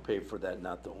would now pay for that,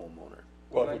 not the homeowner.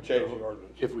 Well, if we change the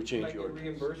ordinance. If we change Like the get ordinance.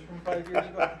 reimbursed from 5 years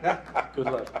ago? Good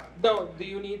luck. No, do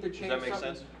you need to Does change that make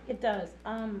something? sense? It does.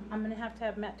 I'm gonna have to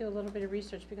have Matt do a little bit of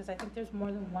research because I think there's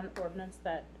more than one ordinance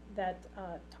that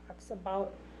talks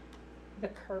about the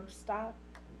curb stop.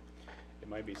 It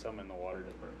might be some in the water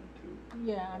department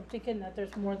too. Yeah, I'm thinking that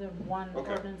there's more than one Okay.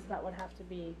 ordinance that would have to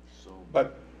be. So,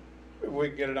 But we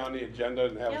can get it on the agenda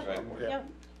and have Yep, some, yep.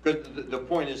 Because the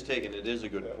point is taken, it is a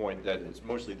good point, that it's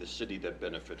mostly the city that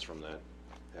benefits from that,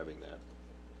 having that.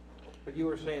 But you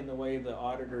were saying the way the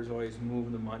auditors always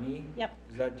move the money? Yep.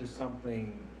 Is that just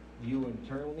something you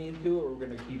internally need to do, or we're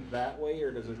gonna keep that way,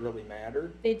 or does it really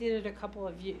matter? They did it a couple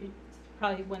of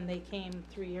probably when they came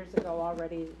 3 years ago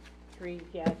already, I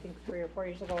think 3 or 4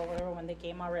 years ago or whatever, when they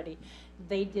came already.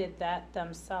 They did that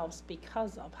themselves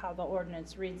because of how the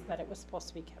ordinance reads that it was supposed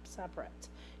to be kept separate.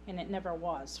 And it never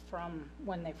was from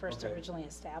when they first Okay. originally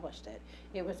established it.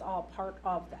 It was all part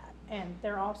of that. And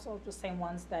they're also the same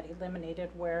ones that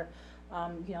eliminated where,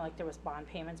 like there was bond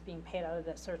payments being paid out of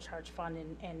the surcharge fund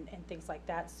and things like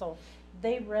that. So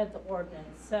they read the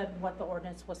ordinance, said what the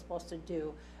ordinance was supposed to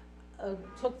do,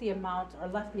 took the amount or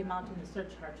left the amount in the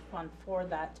surcharge fund for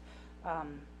that,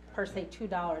 per se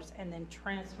 $2, and then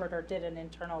transferred or did an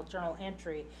internal journal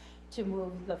entry to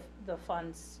move the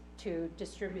funds to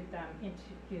distribute them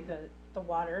into the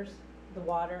water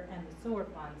and the sewer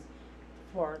funds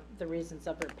for the reasons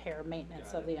of repair,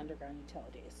 maintenance of the underground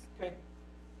utilities. Okay.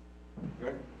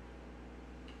 Good.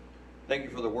 Thank you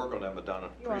for the work on that, Madonna.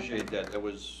 You're welcome. Appreciate that.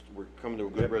 We're coming to a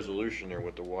good resolution there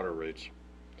with the water rates.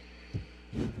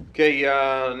 Okay,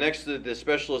 next, the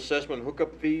special assessment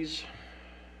hookup fees.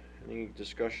 Any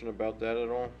discussion about that at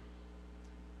all?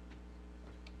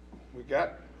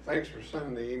 thanks for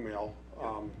sending the email.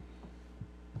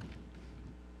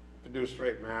 To do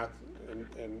straight math,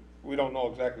 and we don't know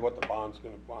exactly what the bond's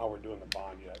how we're doing the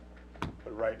bond yet.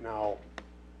 But right now,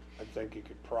 I think you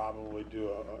could probably do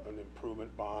an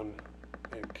improvement bond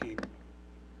and keep,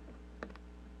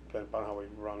 depending upon how we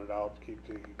run it out, keep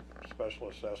the special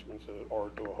assessments or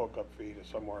do a hookup fee to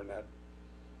somewhere in that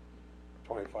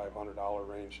 $2,500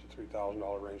 range to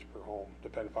 $3,000 range per home,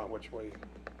 depending upon which way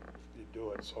you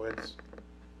do it. So it's,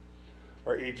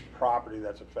 or each property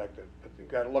that's affected. But you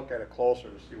gotta look at it closer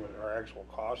to see what our actual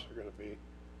costs are gonna be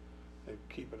and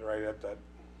keep it right at that,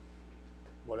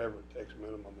 whatever it takes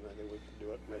minimum, and I think we can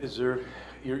do it. and make is it-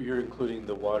 there, you're including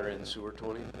the water and sewer,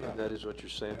 Tony? That is what you're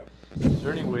saying? Is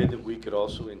there any way that we could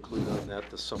also include on that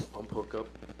the sump pump hookup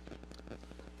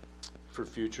for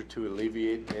future to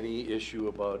alleviate any issue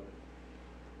about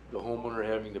the homeowner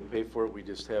having to pay for it? We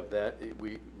just have that,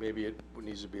 maybe it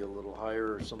needs to be a little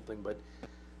higher or something, but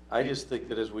I just think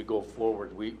that as we go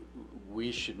forward,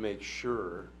 we should make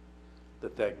sure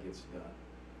that gets done.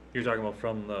 You're talking about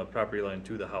from the property line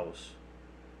to the house,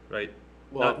 right?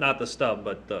 Well- Not the stub,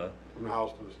 but the, From the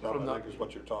house to the stub, From I the- think is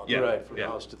what you're talking Yeah. about. Right, from the yeah.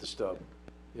 house to the stub,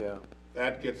 yeah.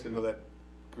 That gets into that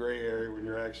gray area when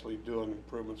you're actually doing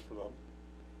improvements for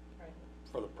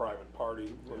the private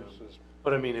party versus.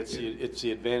 But I mean, it's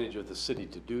the advantage of the city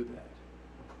to do that.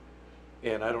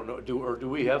 And I don't know, do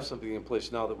we have something in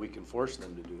place now that we can force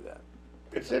them to do that?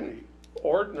 It's in the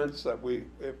ordinance that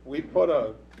if we put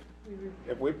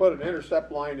an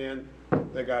intercept line in,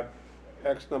 they got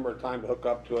X number of time to hook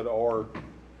up to it, or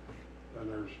then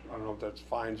there's, I don't know if that's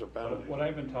fines or penalties. What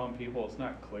I've been telling people, it's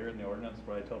not clear in the ordinance,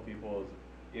 what I tell people is,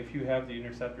 if you have the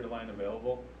interceptor line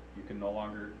available, you can no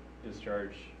longer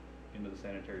discharge into the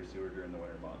sanitary sewer during the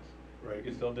winter months. Right. You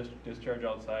can still discharge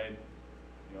outside,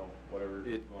 whatever,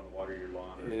 you It- want to water your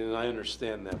lawn. And I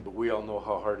understand that, but we all know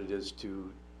how hard it is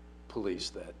to police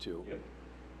that too. Yep.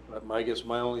 But I guess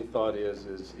my only thought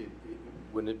is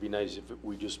wouldn't it be nice if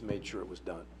we just made sure it was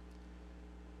done?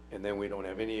 And then we don't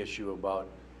have any issue about,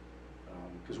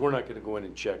 because we're not gonna go in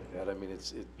and check that. I mean,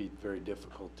 it'd be very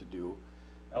difficult to do.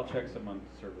 I'll check some on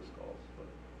service calls,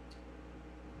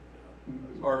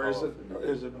 but. Or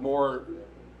is it more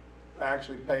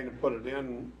actually paying to put it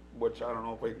in, which I don't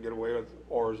know if we can get away with,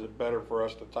 or is it better for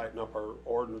us to tighten up our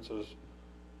ordinances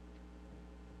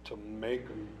to make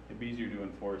them, It'd be easier to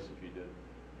enforce if you did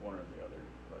one or the other,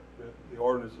 but.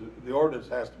 the ordinance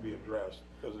has to be addressed.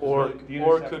 'Cause it's Or,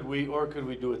 really- could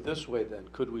we do it this way then?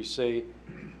 Could we say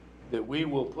that we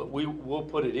will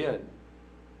put it in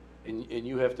and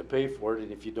you have to pay for it,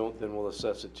 and if you don't, then we'll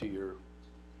assess it to your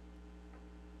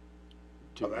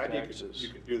So that taxes? you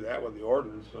could do that with the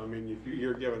ordinance. I mean, if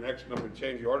you're given X number to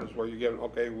change the ordinance, where you're given,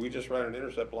 okay, we just ran an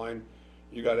intercept line,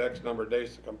 you got X number of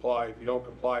days to comply. If you don't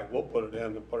comply, we'll put it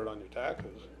in and put it on your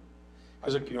taxes.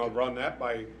 Run that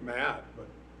by Matt, but.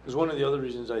 Because one of the other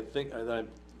reasons that I'm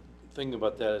thinking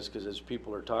about that is because as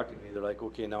people are talking to me, they're like,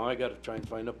 okay, now I gotta try and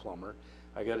find a plumber.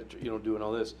 I gotta, doing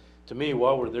all this. To me,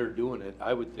 while we're there doing it,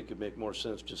 I would think it'd make more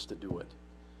sense just to do it.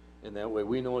 And that way,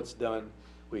 we know it's done,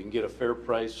 we can get a fair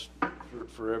price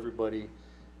for everybody,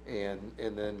 and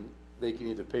then they can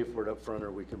either pay for it up front,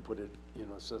 or we can put it,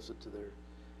 assess it to their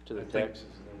I think taxes,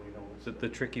 and then we know. The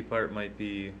tricky part might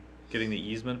be getting the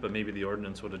easement, but maybe the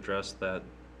ordinance would address that.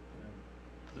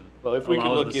 Well, if we can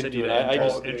allows look the city into it, to I enter-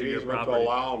 just, enter your easement to property.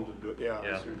 allow them to do it, yeah, I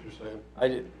Yeah. see what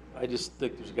you're saying. I just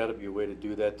think there's gotta be a way to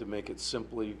do that to make it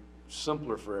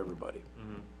simpler for everybody.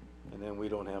 Mhm. And then we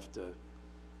don't have to,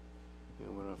 we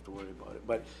don't have to worry about it.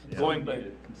 But Yeah. going back,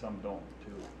 And some don't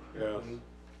too. Yeah,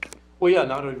 well, yeah,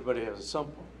 not everybody has a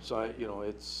sump pump, so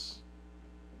it's,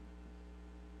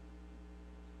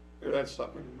 that's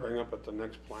something we can bring up at the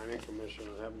next planning commission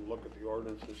and have them look at the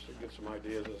ordinances to get some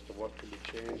ideas as to what could be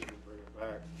changed and bring it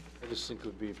back. I just think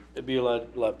it'd be a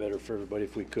lot better for everybody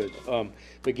if we could.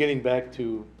 But getting back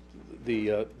to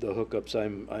the hookups,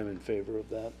 I'm in favor of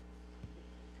that.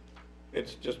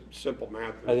 It's just simple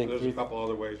math. I think There's a three- couple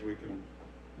other ways we can,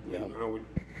 Yeah. I know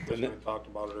Chris and I talked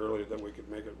about it earlier, that we could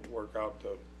make it work out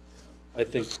to I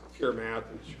think, pure math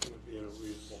and it should be in a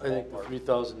reasonable I think the ballpark.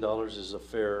 $3,000 is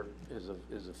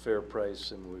a fair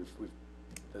price, and we've,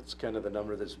 that's kind of the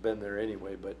number that's been there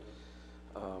anyway, but,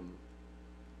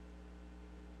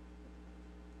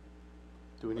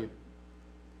 do we need,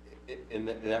 And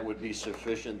that would be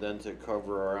sufficient then to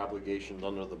cover our obligations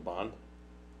under the bond?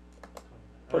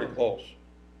 Pretty close.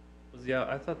 Yeah,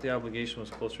 I thought the obligation was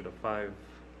closer to 5,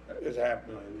 It's $500,000,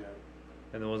 yeah,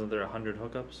 and then wasn't there 100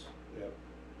 hookups? yeah,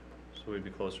 So we'd be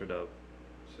closer to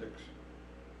 6,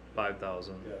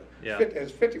 5,000. yeah. Yeah,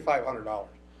 It's $5,500,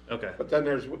 okay. but then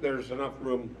there's enough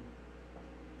room.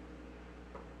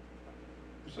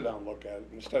 Sit down and look at it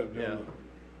instead of doing Yeah. it.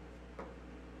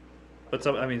 But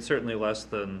I mean, certainly less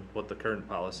than what the current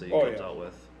policy Oh, comes yeah. out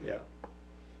with. Yeah,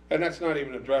 and that's not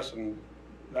even addressing,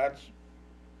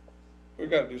 we've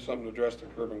gotta do something to address the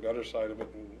curb and gutter side of it,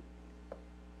 and,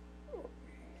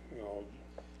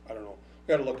 I don't know,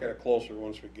 we gotta look at it closer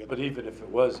once we get. but even if it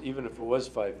was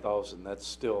 5,000, that's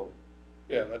still,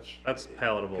 Yeah, That's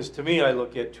palatable. because to me, I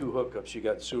look at 2 hookups, you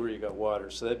got sewer, you got water,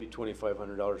 so that'd be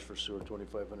 $2,500 for sewer,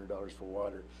 $2,500 for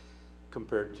water,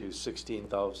 compared to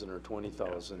 16,000 or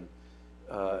 20,000,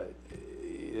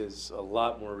 is a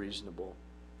lot more reasonable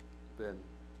than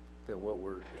what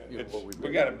we're, what we've we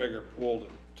been. got a bigger pool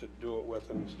to do it with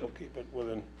and still keep it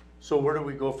within. So where do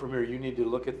we go from here? You need to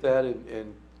look at that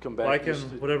and come back. Well, I can, just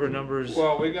to- whatever numbers,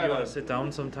 Well, we you gotta- wanna sit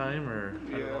down sometime, or?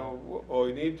 I don't know. Well,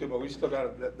 we need to, but we still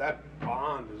got, that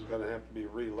bond is gonna have to be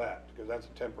re-let, because that's a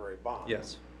temporary bond.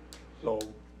 Yes. So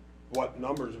what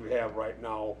numbers we have right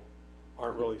now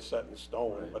aren't really set in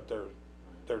stone, Right. but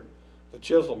the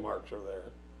chisel marks are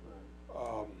there.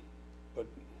 But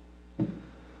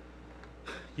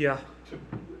Yeah,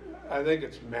 I think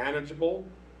it's manageable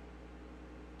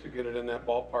to get it in that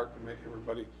ballpark to make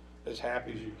everybody as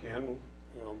happy as you can,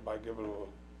 by giving them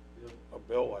a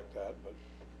bill like that, but.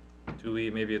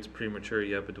 maybe it's premature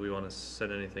yet, but do we wanna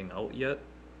send anything out yet?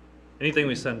 Anything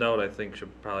we send out, I think, should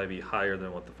probably be higher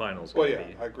than what the final's Well, gonna yeah,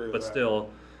 be. I agree with But that. still,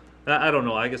 I don't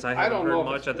know, I guess I haven't don't know heard if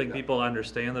much, it's I think good. people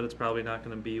understand that it's probably not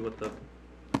gonna be what the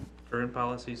current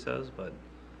policy says, but.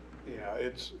 Yeah,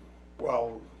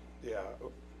 yeah,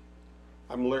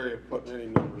 I'm leery of putting any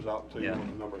numbers out until you know Yeah.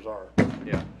 what the numbers are.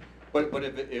 Yeah. But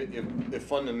if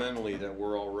fundamentally that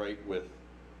we're all right with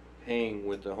paying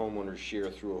with the homeowner's share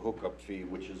through a hookup fee,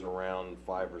 which is around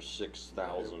 5,000 or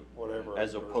 6,000. Whatever.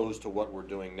 As opposed to what we're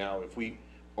doing now, if we,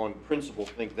 on principle,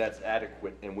 think that's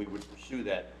adequate and we would pursue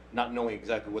that, not knowing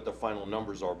exactly what the final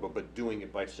numbers are, but doing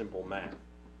it by simple math.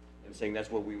 And saying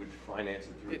that's what we would finance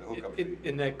it through the hookup fee.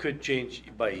 And that could change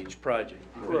by each project,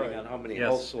 depending Right. on how many Yes.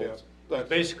 households. Yeah, that's-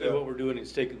 Basically, yeah. what we're doing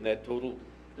is taking that total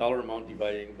dollar amount,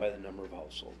 dividing by the number of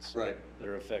households. Right. That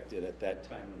are affected at that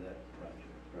time of that project.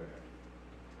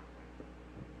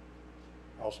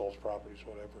 Households, properties,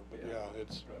 whatever, but yeah,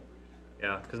 it's,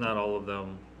 Yeah, because not all of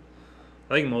them,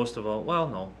 I think most of them, well,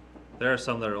 no. There are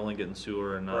some that are only getting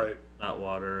sewer and Right. not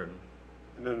water, and,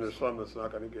 and then there's some that's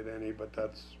not gonna get any, but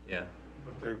yeah.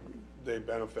 they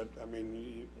benefit, I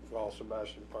mean, well,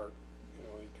 Sebastian Park,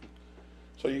 you can,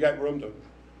 so you got room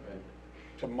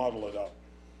to muddle it up.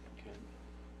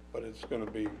 But it's gonna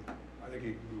be, I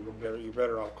think you're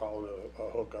better off calling it a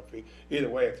hookup fee. Either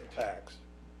way, it's a tax,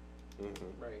 Mhm.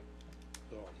 Right.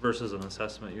 so. Versus an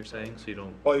assessment, you're saying, so you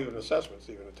don't, Well, even assessment's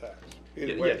even a tax.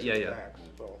 Either Yeah, way, it's yeah, a yeah. tax,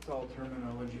 so. It's all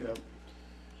terminology. Yep.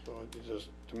 So it's just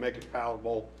to make it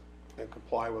palatable and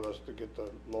comply with us to get the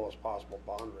lowest possible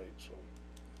bond rate, so.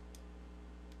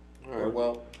 All right,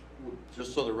 well,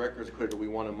 just so the record's clear, do we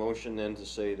want a motion then to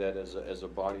say that as a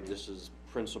body, this is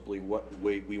principally what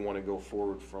way we wanna go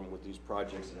forward from with these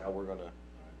projects and how we're gonna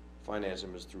finance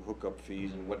them is through hookup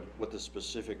fees, and what the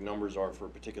specific numbers are for a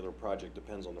particular project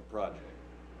depends on the project.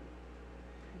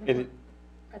 And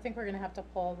I think we're gonna have to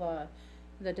pull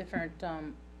the different,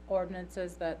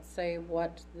 ordinances that say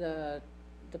what the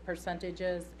percentage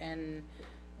is and,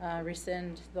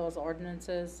 rescind those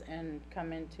ordinances and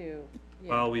come into.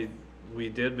 Well, we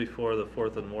did before the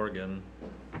 4th and Morgan.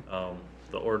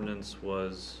 The ordinance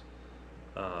was,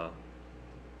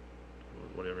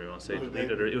 whatever you wanna say,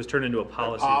 deleted, or it was turned into a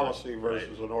policy. Policy right?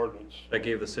 versus an ordinance. That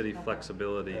gave the city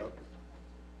flexibility, Yeah.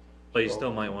 but you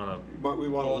still might wanna But we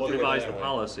wanna look at revise that. the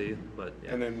policy, but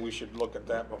yeah. And then we should look at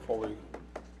that before we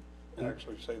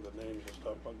actually say the names and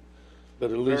stuff, but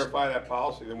But at least, verify that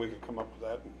policy, then we can come up with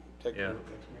that and take it Yeah. to the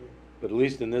next meeting. but at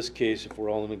least in this case, if we're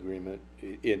all in agreement,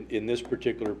 in this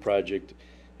particular project,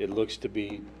 it looks to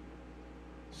be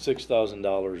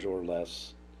 $6,000 or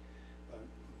less,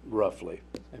 roughly.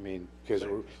 I mean, because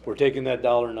we're taking that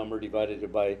dollar number, divided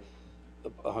it by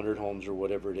 100 homes or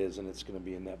whatever it is, and it's gonna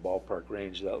be in that ballpark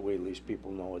range. That way, at least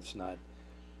people know it's not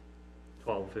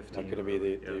 12, 15. gonna be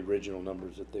the yeah. original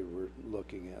numbers that they were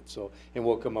looking at. So, and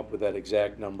we'll come up with that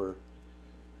exact number.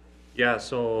 Yeah,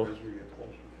 so As we get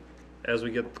closer. as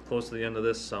we get close to the end of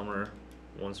this summer,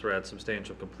 once we're at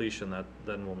substantial completion,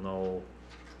 then we'll know,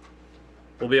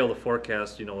 we'll be able to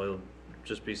forecast, it'll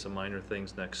just be some minor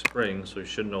things next spring, so we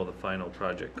should know the final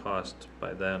project cost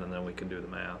by then, and then we can do the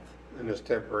math. And this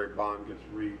temporary bond gets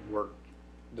reworked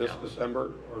this Yeah.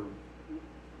 December or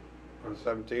on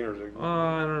 17, or is it?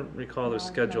 I don't recall their No,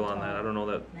 schedule that's on that, I don't know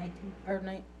that,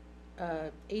 19,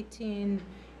 or 18,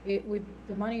 the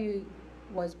money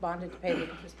was bonded to pay the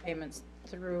interest payments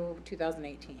through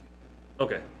 2018.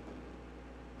 okay, Okay.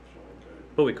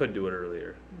 but we could do it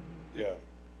earlier, Yeah.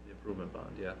 the improvement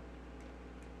bond, yeah.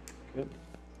 Good.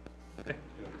 Okay.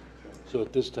 So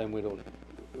at this time, we're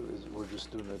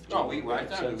just doing a No, I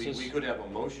thought consensus? we could have a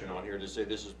motion on here to say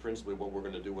this is principally what we're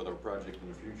gonna do with our project in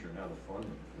the future and how to fund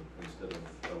them, instead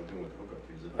of doing with hookup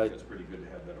fees. I think that's pretty good to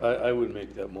have that. on. I would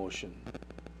make that motion.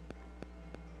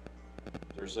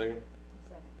 Is there a second?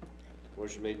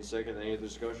 Motion made and second, any other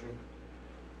discussion?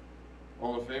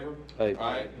 All in favor? Aye.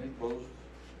 Aye, opposed?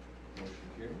 Motion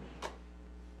carries.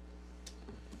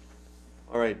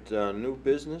 All right, new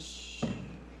business,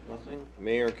 nothing?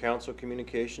 Mayor, council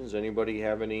communications, anybody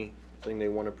have anything they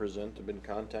wanna present, have been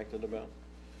contacted about?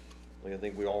 Like, I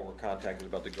think we all were contacted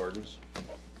about the gardens.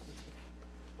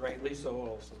 Rightly so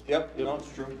also. Yep, no,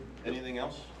 it's true. Anything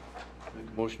else?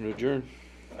 Motion to adjourn.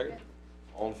 Second.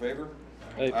 All in favor?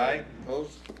 Aye.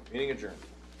 Opposed? Meeting adjourned.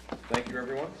 Thank you,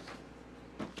 everyone.